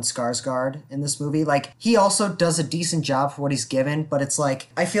Stellan Skarsgård in this movie. Like, he also does a decent job for what he's given, but it's like,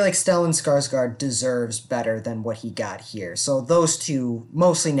 I feel like Stellan Skarsgård deserves better than what he got here. So those two,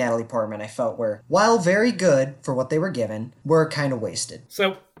 mostly Natalie Portman, I felt were, while very good for what they were given, were kind of wasted.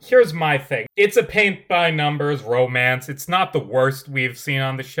 So, here's my thing. It's a paint-by-numbers romance. It's not the worst we've seen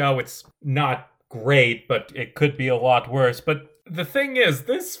on the show. It's not great, but it could be a lot worse. But the thing is,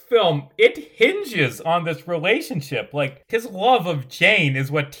 this film, it hinges on this relationship. Like, his love of Jane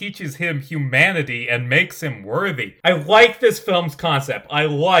is what teaches him humanity and makes him worthy. I like this film's concept. I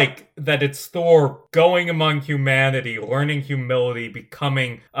like that it's Thor going among humanity, learning humility,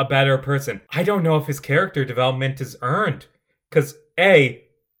 becoming a better person. I don't know if his character development is earned. Because,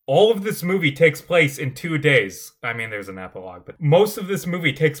 all of this movie takes place in 2 days. I mean, there's an epilogue, but most of this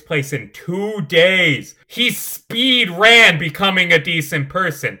movie takes place in 2 days. He speed ran becoming a decent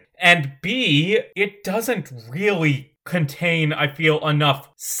person. And B, it doesn't really contain, I feel,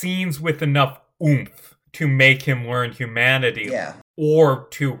 enough scenes with enough oomph to make him learn humanity. Yeah. Or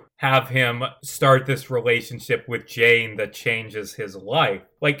to have him start this relationship with Jane that changes his life.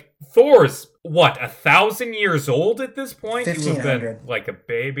 Like, Thor's, 1,000 years old at this point? He would have been like a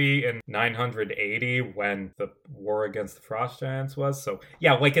baby in 980 when the war against the Frost Giants was. So,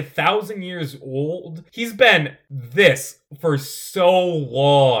 yeah, like 1,000 years old. He's been this for so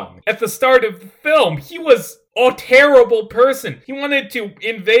long. At the start of the film, he was a terrible person. He wanted to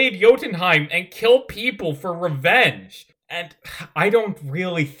invade Jotunheim and kill people for revenge. And I don't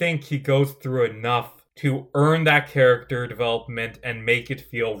really think he goes through enough to earn that character development and make it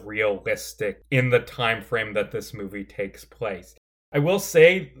feel realistic in the time frame that this movie takes place. I will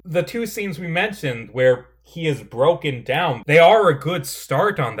say, the 2 scenes we mentioned where he is broken down, they are a good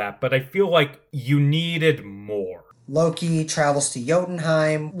start on that, but I feel like you needed more. Loki travels to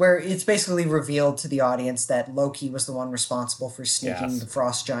Jotunheim, where it's basically revealed to the audience that Loki was the one responsible for sneaking the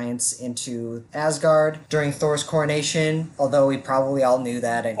Frost Giants into Asgard during Thor's coronation, although we probably all knew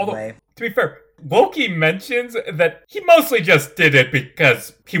that anyway. Although, to be fair, Loki mentions that he mostly just did it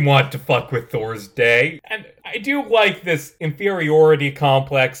because he wanted to fuck with Thor's day. And I do like this inferiority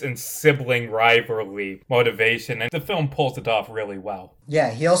complex and sibling rivalry motivation, and the film pulls it off really well.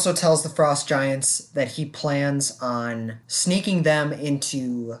 Yeah, he also tells the Frost Giants that he plans on sneaking them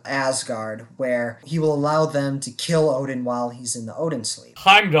into Asgard, where he will allow them to kill Odin while he's in the Odin sleep.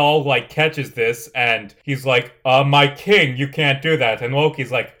 Heimdall, catches this, and he's like, my king, you can't do that. And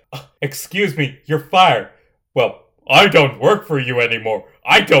Loki's like, excuse me, you're fired. Well, I don't work for you anymore.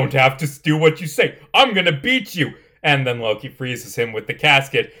 I don't have to do what you say. I'm gonna beat you. And then Loki freezes him with the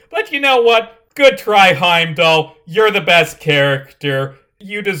casket. But you know what? Good try, Heimdall. You're the best character.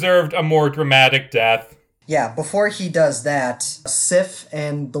 You deserved a more dramatic death. Yeah, before he does that, Sif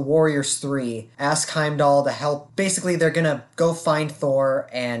and the Warriors 3 ask Heimdall to help. Basically, they're gonna go find Thor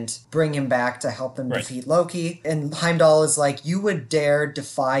and bring him back to help them defeat Loki. And Heimdall is like, you would dare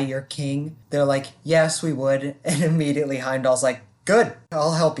defy your king? They're like, yes, we would. And immediately Heimdall's like, good,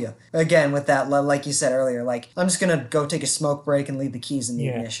 I'll help you. Again, with that, like you said earlier, I'm just gonna go take a smoke break and leave the keys in the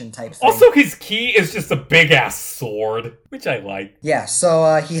ignition type thing. Also, his key is just a big-ass sword, which I like. Yeah,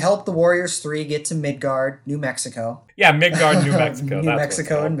 so he helped the Warriors 3 get to Midgard, New Mexico. Yeah, Midgard, New Mexico. New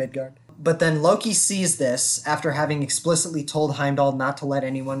Mexico and Midgard. But then Loki sees this after having explicitly told Heimdall not to let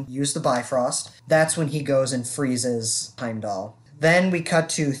anyone use the Bifrost. That's when he goes and freezes Heimdall. Then we cut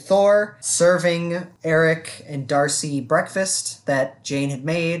to Thor serving Eric and Darcy breakfast that Jane had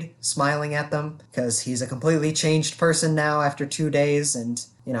made, smiling at them, because he's a completely changed person now after 2 days and,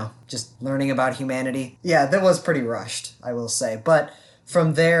 just learning about humanity. Yeah, that was pretty rushed, I will say. But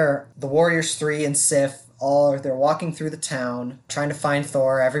from there, the Warriors 3 and Sif, they're walking through the town, trying to find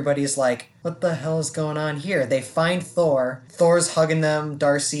Thor. Everybody's like, what the hell is going on here? They find Thor. Thor's hugging them.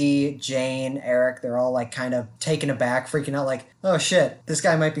 Darcy, Jane, Eric, they're all kind of taken aback, freaking out like, oh shit, this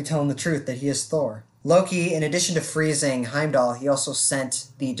guy might be telling the truth that he is Thor. Loki, in addition to freezing Heimdall, he also sent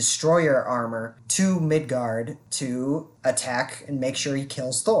the Destroyer armor to Midgard to attack and make sure he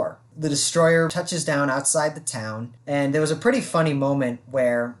kills Thor. The Destroyer touches down outside the town, and there was a pretty funny moment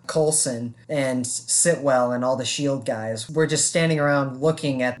where Coulson and Sitwell and all the S.H.I.E.L.D. guys were just standing around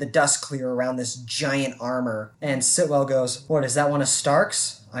looking at the dust clear around this giant armor, and Sitwell goes, what, is that one of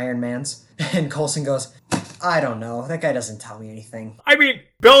Stark's? Iron Man's? And Coulson goes, I don't know. That guy doesn't tell me anything. I mean,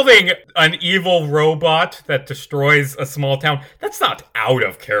 building an evil robot that destroys a small town, that's not out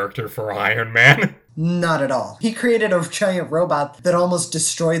of character for Iron Man. Not at all. He created a giant robot that almost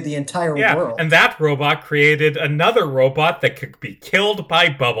destroyed the entire world. And that robot created another robot that could be killed by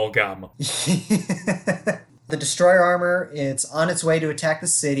bubblegum. The Destroyer armor, it's on its way to attack the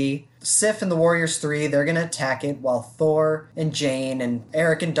city. Sif and the Warriors 3, they're going to attack it, while Thor and Jane and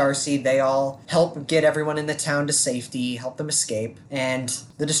Eric and Darcy, they all help get everyone in the town to safety, help them escape. And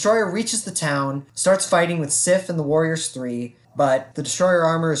the Destroyer reaches the town, starts fighting with Sif and the Warriors 3, but the Destroyer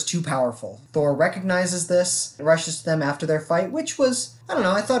armor is too powerful. Thor recognizes this, rushes to them after their fight, which was, I don't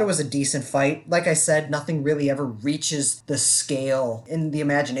know, I thought it was a decent fight. Like I said, nothing really ever reaches the scale in the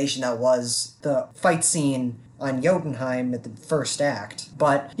imagination that was the fight scene on Jotunheim at the first act.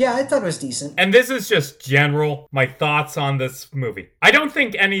 But yeah, I thought it was decent. And this is just my thoughts on this movie. I don't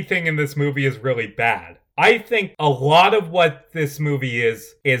think anything in this movie is really bad. I think a lot of what this movie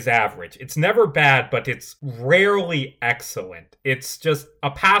is average. It's never bad, but it's rarely excellent. It's just a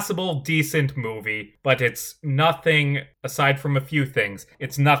passable, decent movie, but it's nothing, aside from a few things,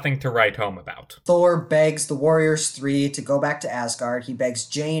 it's nothing to write home about. Thor begs the Warriors 3 to go back to Asgard. He begs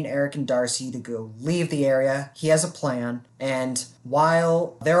Jane, Eric, and Darcy to go leave the area. He has a plan. And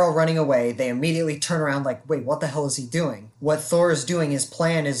while they're all running away, they immediately turn around like, wait, what the hell is he doing? What Thor is doing, his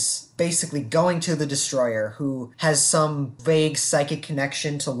plan is basically going to the Destroyer, who has some vague psychic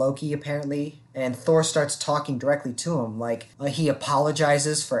connection to Loki, apparently. And Thor starts talking directly to him, like he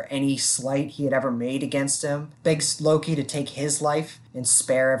apologizes for any slight he had ever made against him, begs Loki to take his life and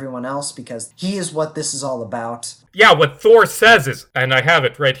spare everyone else because he is what this is all about. Yeah, what Thor says is, and I have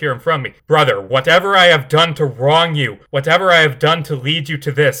it right here in front of me, brother, whatever I have done to wrong you, whatever I have done to lead you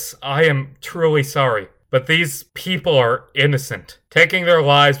to this, I am truly sorry. But these people are innocent. Taking their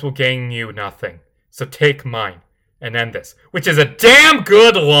lives will gain you nothing. So take mine and end this. Which is a damn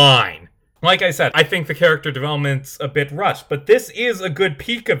good line! Like I said, I think the character development's a bit rushed, but this is a good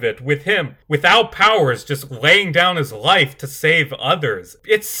peek of it with him, without powers, just laying down his life to save others.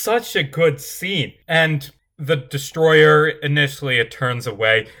 It's such a good scene. And the Destroyer, initially it turns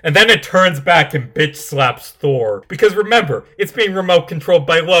away, and then it turns back and bitch slaps Thor. Because remember, it's being remote controlled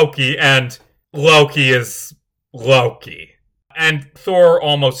by Loki, and Loki is Loki. And Thor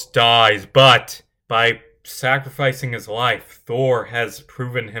almost dies, but by sacrificing his life, Thor has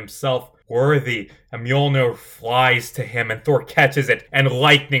proven himself worthy. And Mjolnir flies to him, and Thor catches it, and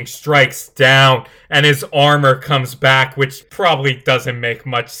lightning strikes down, and his armor comes back, which probably doesn't make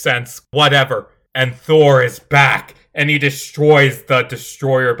much sense. Whatever. And Thor is back, and he destroys the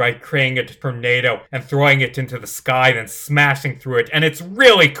Destroyer by creating a tornado and throwing it into the sky, then smashing through it, and it's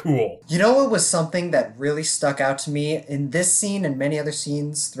really cool. You know what was something that really stuck out to me in this scene and many other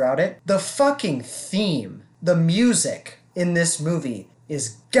scenes throughout it? The fucking theme, the music in this movie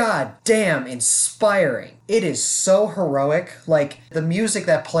is goddamn inspiring. It is so heroic. Like, the music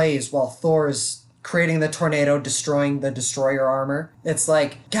that plays while Thor is creating the tornado, destroying the Destroyer armor. It's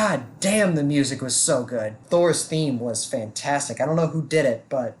like, god damn, the music was so good. Thor's theme was fantastic. I don't know who did it,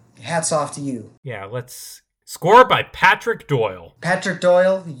 but hats off to you. Yeah, let's... Score by Patrick Doyle. Patrick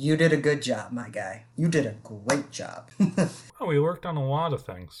Doyle, you did a good job, my guy. You did a great job. Oh, we worked on a lot of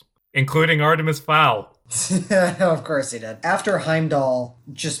things, including Artemis Fowl. Of course he did. After Heimdall,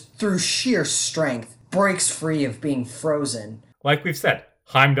 just through sheer strength, breaks free of being frozen. Like we've said,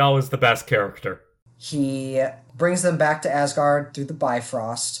 Heimdall is the best character. He brings them back to Asgard through the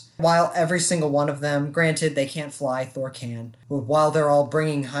Bifrost. While every single one of them, granted they can't fly, Thor can, but while they're all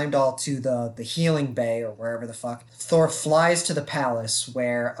bringing Heimdall to the healing bay or wherever the fuck, Thor flies to the palace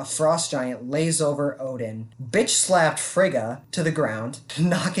where a frost giant lays over Odin, bitch slapped Frigga to the ground,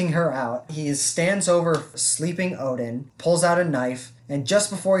 knocking her out. He stands over sleeping Odin, pulls out a knife, and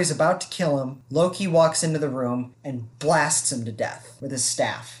just before he's about to kill him, Loki walks into the room and blasts him to death with his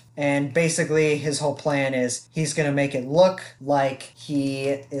staff. And basically, his whole plan is he's going to make it look like he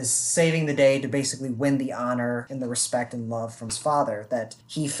is saving the day to basically win the honor and the respect and love from his father that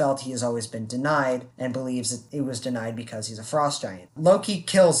he felt he has always been denied and believes that it was denied because he's a frost giant. Loki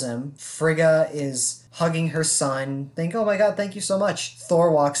kills him. Frigga is hugging her son, think, oh my god, thank you so much.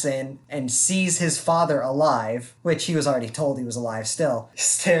 Thor walks in and sees his father alive, which he was already told he was alive still.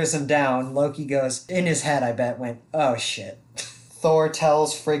 Stares him down. Loki goes, in his head, I bet, went, oh shit. Thor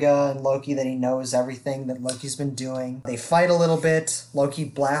tells Frigga and Loki that he knows everything that Loki's been doing. They fight a little bit. Loki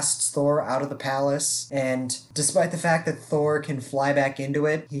blasts Thor out of the palace, and despite the fact that Thor can fly back into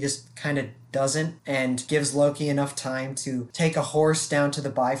it, he just kind of doesn't, and gives Loki enough time to take a horse down to the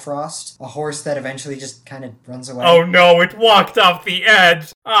Bifrost, a horse that eventually just kind of runs away. Oh no, it walked off the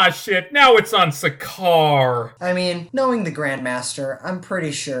edge! Ah shit, now it's on Sakaar! I mean, knowing the Grandmaster, I'm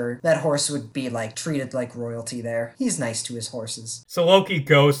pretty sure that horse would be, treated like royalty there. He's nice to his horses. So Loki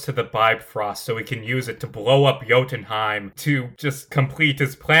goes to the Bifrost so he can use it to blow up Jotunheim to just complete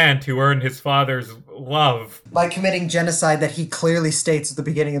his plan to earn his father's love. By committing genocide that he clearly states at the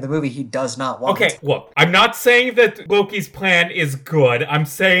beginning of the movie he does not want. Okay, look, I'm not saying that Loki's plan is good. I'm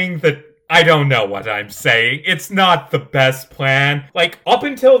saying that I don't know what I'm saying. It's not the best plan. Up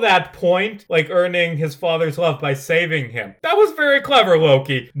until that point, earning his father's love by saving him. That was very clever,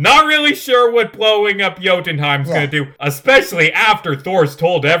 Loki. Not really sure what blowing up Jotunheim's gonna do, especially after Thor's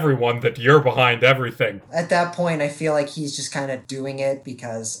told everyone that you're behind everything. At that point, I feel like he's just kind of doing it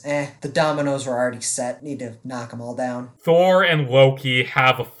because, the dominoes were already set. Need to knock them all down. Thor and Loki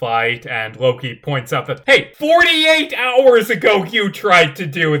have a fight, and Loki points out that, hey, 48 hours ago you tried to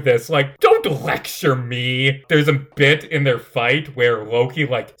do this. Don't lecture me. There's a bit in their fight where Loki,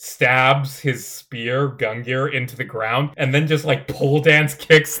 like, stabs his spear, Gungnir, into the ground, and then just, like, pole dance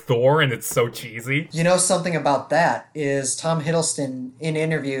kicks Thor, and it's so cheesy. You know, something about that is Tom Hiddleston, in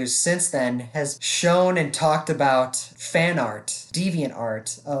interviews since then, has shown and talked about fan art, deviant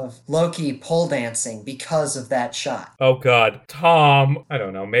art, of Loki pole dancing because of that shot. Oh god. Tom, I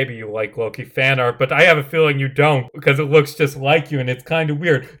don't know, maybe you like Loki fan art, but I have a feeling you don't, because it looks just like you, and it's kind of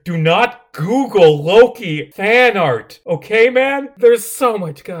weird. Do not Google Loki fan art, okay, man? There's so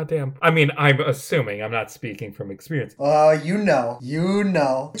much goddamn... I mean, I'm assuming, I'm not speaking from experience. You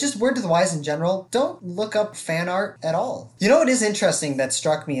know. Just word to the wise in general, don't look up fan art at all. You know what is interesting that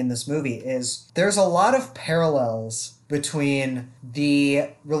struck me in this movie is there's a lot of parallels between the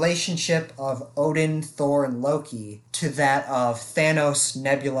relationship of Odin, Thor, and Loki to that of Thanos,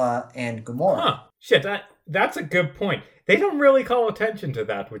 Nebula, and Gamora. Huh. Shit, that's a good point. They don't really call attention to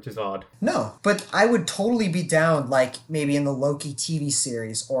that, which is odd. No, but I would totally be down, like, maybe in the Loki TV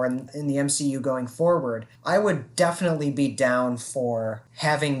series or in the MCU going forward. I would definitely be down for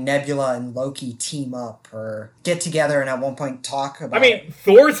having Nebula and Loki team up or get together and at one point talk about I mean,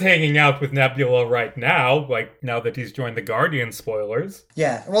 Thor's hanging out with Nebula right now, like, now that he's joined the Guardians, spoilers.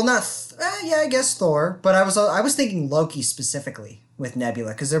 Yeah, well, I guess Thor, but I was thinking Loki specifically with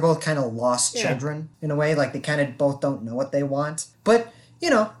Nebula, because they're both kind of lost children in a way, like they kind of both don't know what they want. But,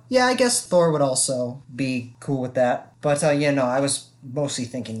 I guess Thor would also be cool with that. But, I was mostly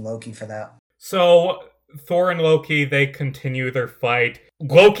thinking Loki for that. So, Thor and Loki, they continue their fight.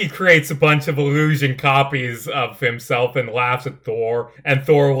 Loki creates a bunch of illusion copies of himself and laughs at Thor, and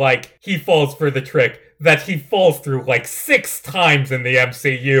Thor, like, he falls for the trick that he falls through like 6 times in the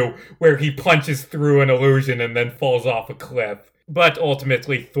MCU, where he punches through an illusion and then falls off a cliff. But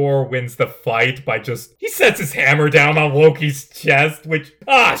ultimately, Thor wins the fight by he sets his hammer down on Loki's chest, which,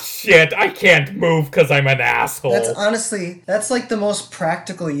 shit, I can't move because I'm an asshole. That's like the most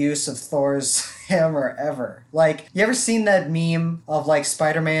practical use of Thor's hammer ever. Like, you ever seen that meme of, like,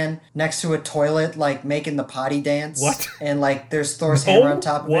 Spider-Man next to a toilet, like, making the potty dance? What? And, like, there's Thor's hammer on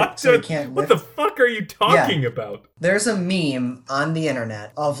top of it, so he can't lift. What the fuck are you talking about? There's a meme on the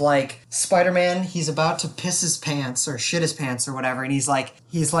internet of, like, Spider-Man, he's about to piss his pants or shit his pants or whatever, and he's like,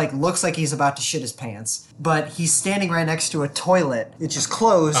 looks like he's about to shit his pants, but he's standing right next to a toilet, which is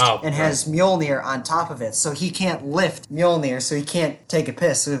closed and has Mjolnir on top of it, so he can't lift Mjolnir, so he can't take a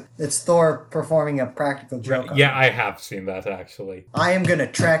piss. So it's Thor performing a practical joke. Yeah, I have seen that, actually. I am gonna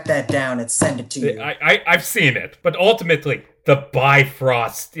track that down and send it to you. I've seen it, but ultimately, the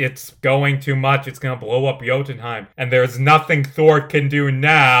Bifrost, it's going too much, it's gonna blow up Jotunheim, and there's nothing Thor can do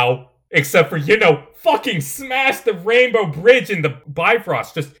now, except for, fucking smash the Rainbow Bridge in the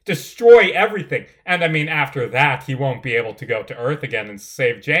Bifrost, just destroy everything. And I mean, after that, he won't be able to go to Earth again and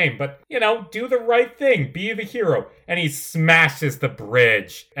save Jane, but, do the right thing, be the hero. And he smashes the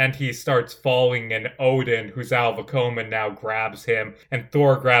bridge, and he starts falling, and Odin, who's out of a coma now, grabs him, and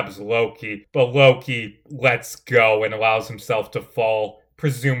Thor grabs Loki, but Loki lets go and allows himself to fall,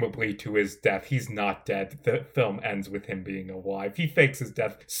 presumably to his death. He's not dead. The film ends with him being alive. He fakes his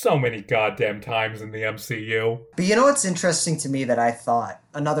death so many goddamn times in the MCU. But you know what's interesting to me that I thought?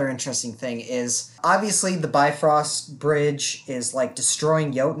 Another interesting thing is, obviously the Bifrost Bridge is, like,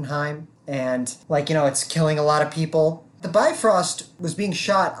 destroying Jotunheim, and, like, it's killing a lot of people. The Bifrost was being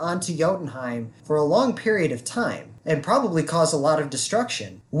shot onto Jotunheim for a long period of time, and probably caused a lot of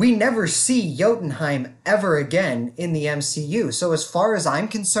destruction. We never see Jotunheim ever again in the MCU, so as far as I'm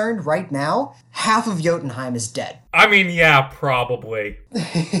concerned right now, half of Jotunheim is dead. I mean, yeah, probably.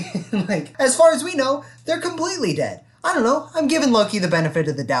 Like, as far as we know, they're completely dead. I don't know. I'm giving Loki the benefit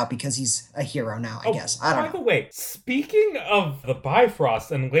of the doubt because he's a hero now, I guess. I don't know. By the way, speaking of the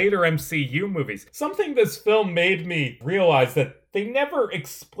Bifrost and later MCU movies, something this film made me realize that they never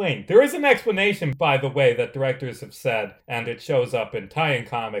explain. There is an explanation, by the way, that directors have said, and it shows up in tie-in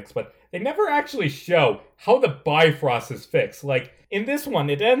comics, but they never actually show how the Bifrost is fixed. Like, in this one,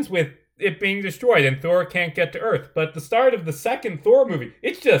 it ends with it being destroyed and Thor can't get to Earth. But the start of the second Thor movie,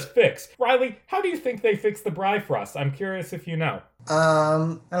 it's just fixed. Riley, how do you think they fixed the Bifrost? I'm curious if you know.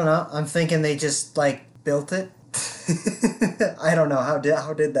 I don't know. I'm thinking they just, like, built it. I don't know. How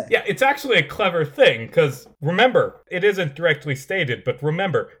did that? Yeah, it's actually a clever thing, because remember, it isn't directly stated, but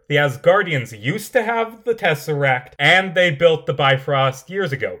remember, the Asgardians used to have the Tesseract, and they built the Bifrost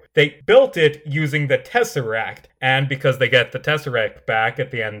years ago. They built it using the Tesseract, and because they get the Tesseract back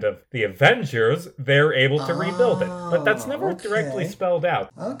at the end of the Avengers, they're able to rebuild it. But that's never directly spelled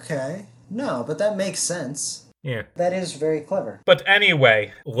out. Okay. No, but that makes sense. Yeah. That is very clever. But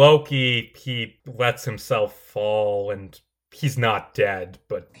anyway, Loki, he lets himself fall and he's not dead,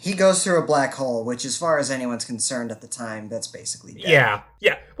 but He goes through a black hole, which, as far as anyone's concerned at the time, that's basically dead.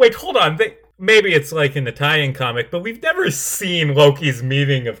 yeah. Wait, hold on. Maybe it's like in the tie-in comic, but we've never seen Loki's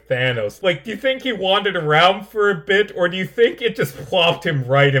meeting of Thanos. Like, do you think he wandered around for a bit, or do you think it just plopped him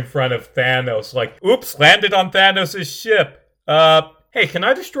right in front of Thanos? Like, oops, landed on Thanos' ship. Hey, can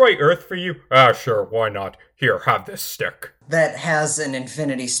I destroy Earth for you? Ah, sure, why not? Here, have this stick. That has an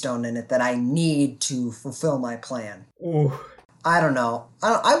Infinity Stone in it that I need to fulfill my plan. Ooh. I don't know.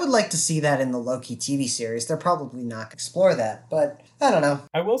 I would like to see that in the Loki TV series. They're probably not going to explore that, but I don't know.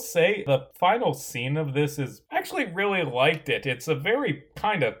 I will say the final scene of this is actually really liked it. It's a very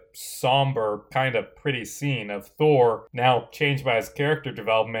kind of somber, kind of pretty scene of Thor now changed by his character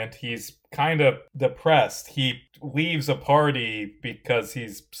development. He's kind of depressed. He leaves a party because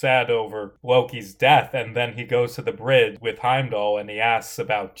he's sad over Loki's death, and then he goes to the bridge with Heimdall and he asks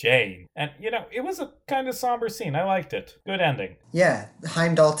about Jane. And, it was a kind of somber scene. I liked it. Good ending. Yeah,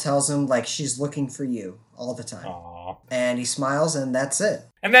 Heimdall tells him, like, she's looking for you all the time. Aww. And he smiles, and that's it.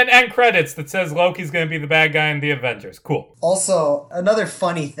 And then end credits that says Loki's going to be the bad guy in the Avengers. Cool. Also, another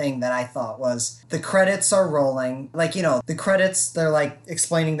funny thing that I thought was the credits are rolling. Like, the credits, they're like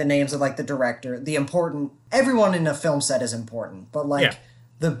explaining the names of like the director, the important, everyone in a film set is important, but like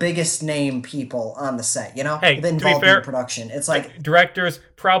the biggest name people on the set, Hey, involved in production. It's like directors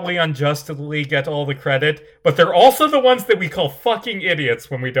probably unjustly get all the credit, but they're also the ones that we call fucking idiots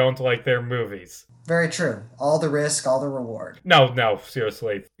when we don't like their movies. Very true. All the risk, all the reward. No,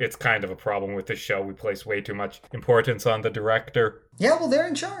 seriously. It's kind of a problem with this show. We place way too much importance on the director. Yeah, well, they're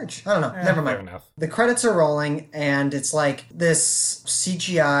in charge. I don't know. Never mind. Fair enough. The credits are rolling, and it's like this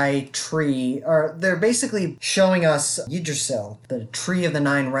CGI tree, or they're basically showing us Yggdrasil, the tree of the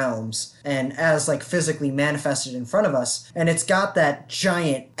nine realms, and as like physically manifested in front of us, and it's got that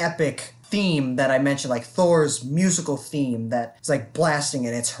giant epic theme that I mentioned, like Thor's musical theme that is like blasting,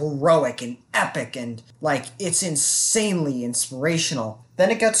 and it's heroic and epic and like it's insanely inspirational. Then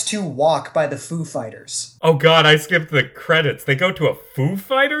it gets to Walk by the Foo Fighters. Oh god, I skipped the credits. They go to a Foo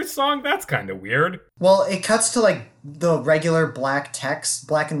Fighters song? That's kind of weird. Well, it cuts to like the regular black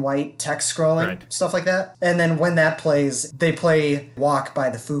and white text scrolling, right. Stuff like that. And then when that plays, they play Walk by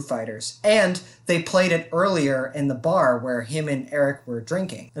the Foo Fighters. And they played it earlier in the bar where him and Eric were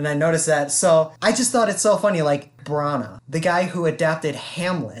drinking. And I noticed that. So I just thought it's so funny, like Branagh, the guy who adapted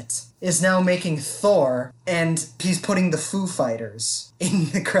Hamlet, is now making Thor, and he's putting the Foo Fighters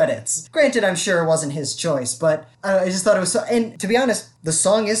in the credits. Granted, I'm sure it wasn't his choice, but I just thought it was so... And to be honest, the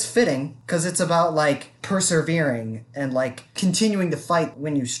song is fitting, because it's about, like, persevering and, like, continuing to fight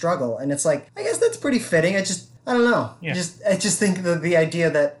when you struggle. And it's like, I guess that's pretty fitting. I don't know. Yeah. I just think that the idea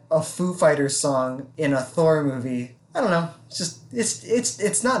that a Foo Fighters song in a Thor movie, I don't know. It's just,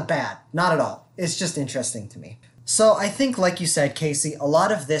 it's not bad. Not at all. It's just interesting to me. So I think, like you said, Casey, a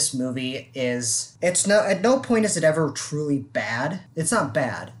lot of this movie at no point is it ever truly bad. It's not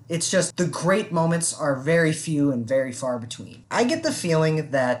bad. It's just the great moments are very few and very far between. I get the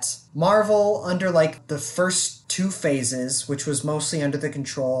feeling that Marvel, under like the first two phases, which was mostly under the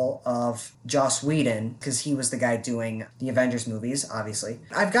control of Joss Whedon, because he was the guy doing the Avengers movies, obviously.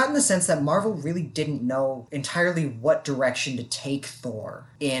 I've gotten the sense that Marvel really didn't know entirely what direction to take Thor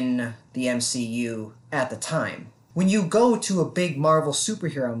in the MCU at the time. When you go to a big Marvel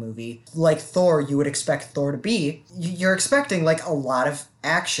superhero movie, like Thor, you would expect Thor to be, you're expecting like a lot of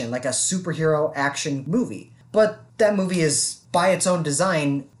action, like a superhero action movie. But that movie is, by its own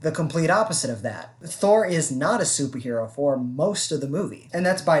design, the complete opposite of that. Thor is not a superhero for most of the movie. And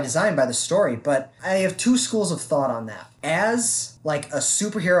that's by design, by the story, but I have two schools of thought on that. As, like, a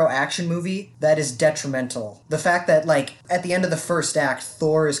superhero action movie, that is detrimental. The fact that, like, at the end of the first act,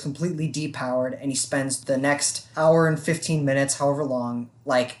 Thor is completely depowered, and he spends the next hour and 15 minutes, however long,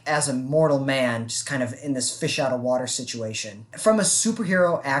 like, as a mortal man, just kind of in this fish-out-of-water situation. From a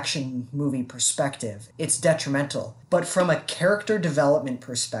superhero action movie perspective, it's detrimental. But from a character development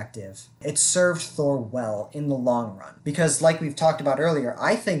perspective, it served Thor well in the long run. Because, like we've talked about earlier,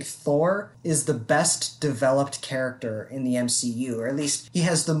 I think Thor is the best developed character in the MCU, or at least he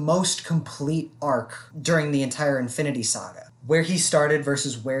has the most complete arc during the entire Infinity Saga. Where he started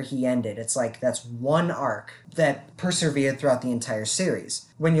versus where he ended. It's like, that's one arc that persevered throughout the entire series.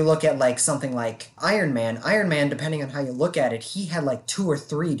 When you look at like something like Iron Man, depending on how you look at it, he had like 2 or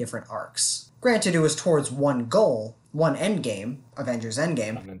 3 different arcs. Granted, it was towards one goal, one endgame, Avengers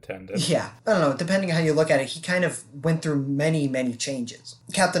Endgame. Unintended. Yeah, I don't know, depending on how you look at it, he kind of went through many, many changes.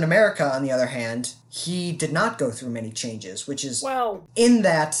 Captain America, on the other hand, he did not go through many changes, which is, well, in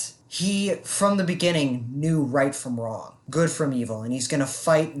that he, from the beginning, knew right from wrong, good from evil, and he's going to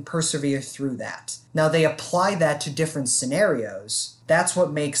fight and persevere through that. Now, they apply that to different scenarios. That's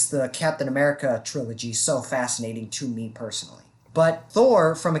what makes the Captain America trilogy so fascinating to me personally. But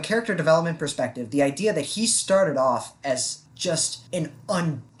Thor, from a character development perspective, the idea that he started off as just an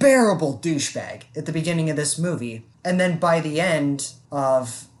unbearable douchebag at the beginning of this movie, and then by the end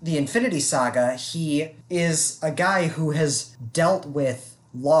of the Infinity Saga, he is a guy who has dealt with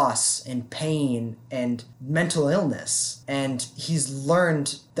loss and pain and mental illness, and he's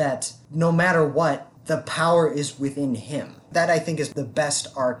learned that no matter what, the power is within him. That, I think, is the best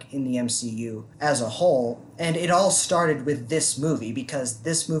arc in the MCU as a whole, and it all started with this movie because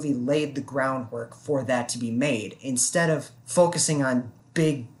this movie laid the groundwork for that to be made. Instead of focusing on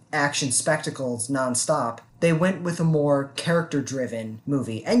big action spectacles nonstop, they went with a more character-driven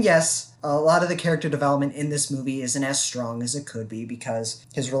movie. And yes, a lot of the character development in this movie isn't as strong as it could be because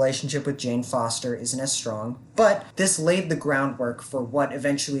his relationship with Jane Foster isn't as strong. But this laid the groundwork for what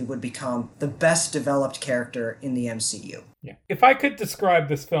eventually would become the best developed character in the MCU. Yeah. If I could describe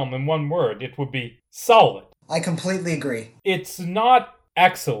this film in one word, it would be solid. I completely agree. It's not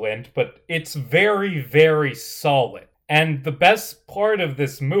excellent, but it's very, very solid. And the best part of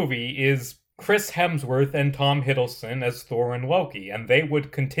this movie is Chris Hemsworth and Tom Hiddleston as Thor and Loki, and they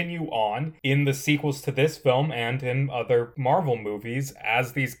would continue on in the sequels to this film and in other Marvel movies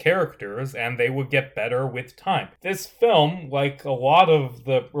as these characters, and they would get better with time. This film, like a lot of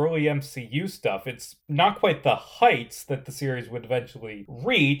the early MCU stuff, it's not quite the heights that the series would eventually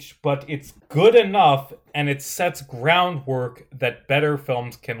reach, but it's good enough and it sets groundwork that better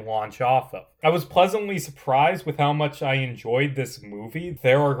films can launch off of. I was pleasantly surprised with how much I enjoyed this movie.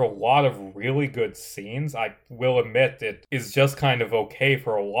 There are a lot of really good scenes. I will admit it is just kind of okay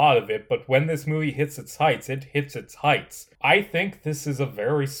for a lot of it, but when this movie hits its heights, it hits its heights. I think this is a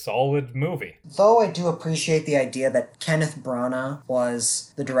very solid movie. Though I do appreciate the idea that Kenneth Branagh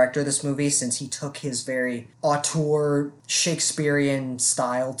was the director of this movie since he took his very auteur Shakespearean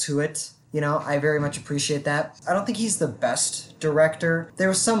style to it. You know, I very much appreciate that. I don't think he's the best director. There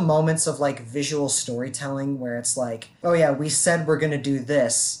were some moments of, like, visual storytelling where it's like, oh yeah, we said we're gonna do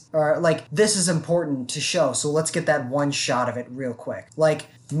this. Or, like, this is important to show, so let's get that one shot of it real quick. Like,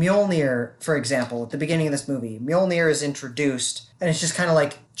 Mjolnir, for example, at the beginning of this movie, Mjolnir is introduced, and it's just kind of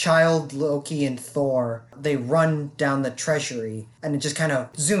like child Loki and Thor. They run down the treasury, and it just kind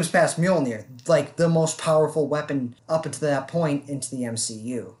of zooms past Mjolnir, like the most powerful weapon up until that point into the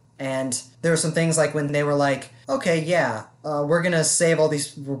MCU. And there were some things like when they were like, okay, yeah, we're going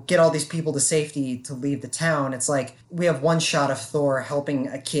to get all these people to safety to leave the town. It's like, we have one shot of Thor helping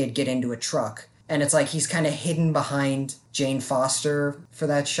a kid get into a truck. And it's like he's kind of hidden behind Jane Foster for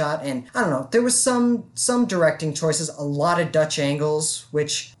that shot. And I don't know, there was some directing choices, a lot of Dutch angles,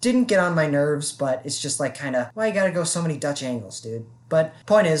 which didn't get on my nerves, but it's just like kind of, why you gotta go so many Dutch angles, dude? But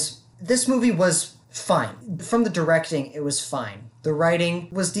point is, this movie was fine. From the directing, it was fine. The writing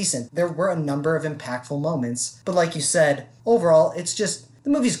was decent. There were a number of impactful moments, but like you said, overall, it's just, the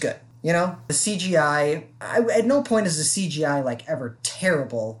movie's good. You know, the CGI, at no point is the CGI, like, ever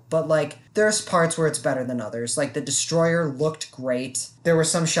terrible, but, like, there's parts where it's better than others. Like, the Destroyer looked great. There were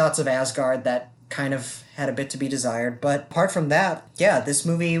some shots of Asgard that kind of had a bit to be desired, but apart from that, yeah, this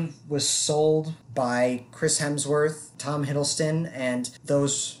movie was sold by Chris Hemsworth, Tom Hiddleston, and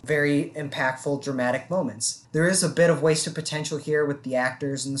those very impactful, dramatic moments. There is a bit of wasted potential here with the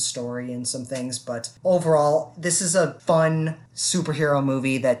actors and the story and some things, but overall, this is a fun superhero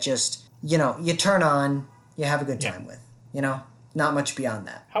movie that just, you know, you turn on, you have a good time with, you know? Not much beyond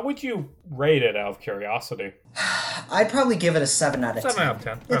that. How would you rate it out of curiosity? I'd probably give it a 7 out of 10. 7 out of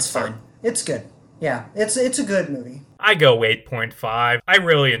 10. It's fine. It's good. Yeah, it's a good movie. I go 8.5. I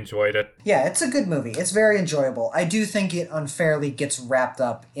really enjoyed it. Yeah, it's a good movie. It's very enjoyable. I do think it unfairly gets wrapped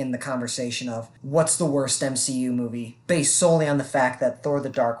up in the conversation of what's the worst MCU movie, based solely on the fact that Thor: The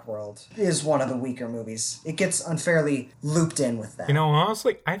Dark World is one of the weaker movies. It gets unfairly looped in with that. You know,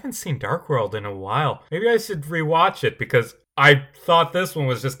 honestly, I haven't seen Dark World in a while. Maybe I should rewatch it because I thought this one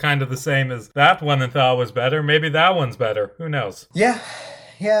was just kind of the same as that one and thought it was better. Maybe that one's better. Who knows? Yeah,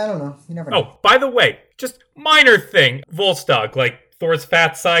 I don't know. You never know. Oh, by the way, just minor thing. Volstagg, like Thor's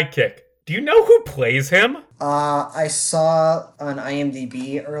fat sidekick. Do you know who plays him? I saw on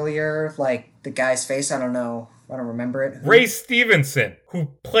IMDb earlier, like, the guy's face. I don't know. I don't remember it. Ray Stevenson, who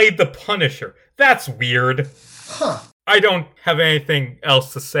played the Punisher. That's weird. Huh. I don't have anything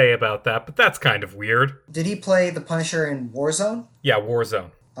else to say about that, but that's kind of weird. Did he play the Punisher in Warzone? Yeah,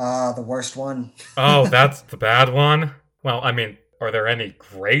 Warzone. The worst one. Oh, that's the bad one? Well, I mean, are there any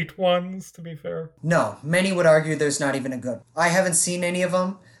great ones, to be fair? No, many would argue there's not even a good. I haven't seen any of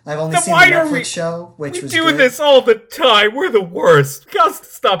them. I've only Then seen the why are Netflix show, which We was do good. this all the time. We're the worst. We got to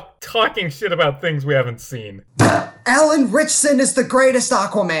stop talking shit about things we haven't seen. Alan Richson is the greatest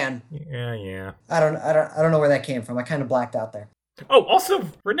Aquaman. Yeah. I don't know where that came from. I kind of blacked out there. Oh, also,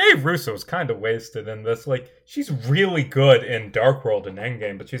 Renee Russo's kind of wasted in this. Like, she's really good in Dark World and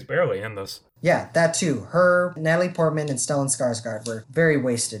Endgame, but she's barely in this. Yeah, that too. Her, Natalie Portman, and Stellan Skarsgård were very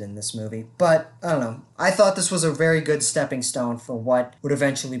wasted in this movie. But, I don't know. I thought this was a very good stepping stone for what would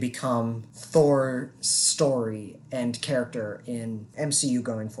eventually become Thor's story and character in MCU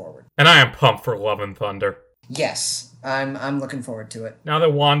going forward. And I am pumped for Love and Thunder. Yes, I'm looking forward to it. Now that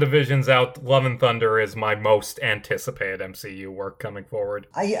WandaVision's out, Love and Thunder is my most anticipated MCU work coming forward.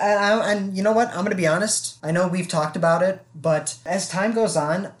 And you know what? I'm going to be honest. I know we've talked about it, but as time goes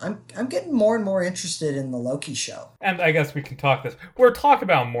on, I'm getting more and more interested in the Loki show. And I guess we can talk this. We'll talk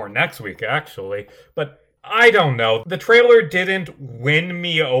about more next week, actually. But I don't know. The trailer didn't win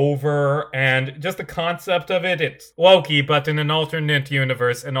me over, and just the concept of it's Loki, but in an alternate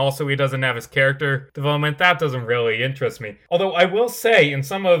universe, and also he doesn't have his character development. That doesn't really interest me. Although I will say, in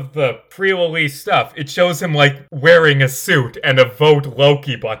some of the pre-release stuff, it shows him, like, wearing a suit and a Vote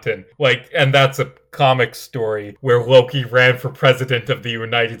Loki button. Like, and that's a comic story where Loki ran for president of the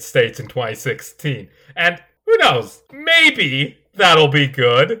United States in 2016. And who knows? Maybe that'll be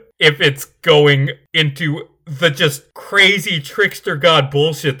good if it's going into the just crazy trickster god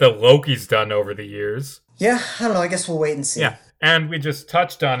bullshit that Loki's done over the years. Yeah, I don't know. I guess we'll wait and see. Yeah, and we just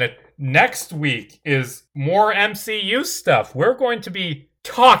touched on it. Next week is more MCU stuff. We're going to be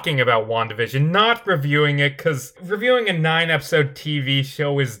talking about WandaVision, not reviewing it, because reviewing a 9-episode TV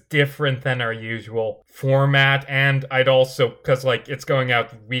show is different than our usual format, and I'd also, because like it's going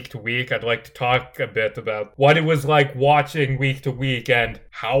out week to week, I'd like to talk a bit about what it was like watching week to week and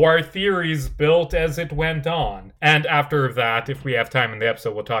how our theories built as it went on. And after that, if we have time in the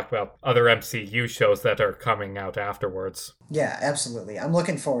episode, we'll talk about other MCU shows that are coming out afterwards. Yeah, absolutely. I'm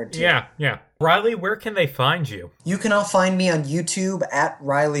looking forward to it. Yeah. Riley, where can they find you? You can all find me on YouTube at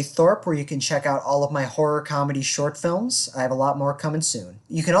Riley Thorpe, where you can check out all of my horror comedy short films. I have a lot more coming soon.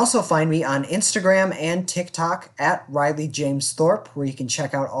 You can also find me on Instagram and TikTok at Riley James Thorpe, where you can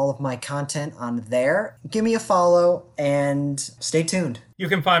check out all of my content on there. Give me a follow and stay tuned. You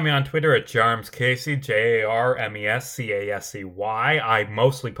can find me on Twitter at Jarms Casey, JarmesCasey. I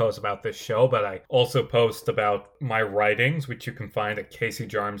mostly post about this show, but I also post about my writings, which you can find at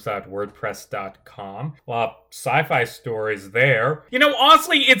caseyjarms.wordpress.com. A lot of sci-fi stories there. You know,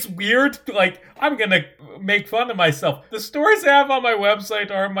 honestly, it's weird. Like, I'm gonna make fun of myself. The stories I have on my website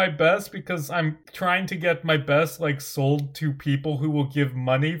aren't my best because I'm trying to get my best, like, sold to people who will give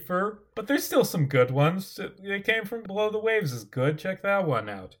money for. But there's still some good ones. They Came From Below the Waves is good. Check that one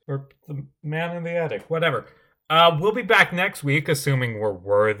out. Or The Man in the Attic. Whatever. We'll be back next week, assuming we're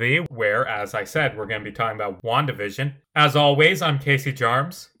worthy, where, as I said, we're going to be talking about WandaVision. As always, I'm Casey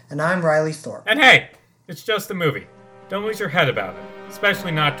Jarms. And I'm Riley Thorpe. And hey, it's just a movie. Don't lose your head about it.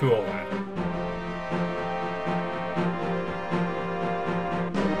 Especially not too old.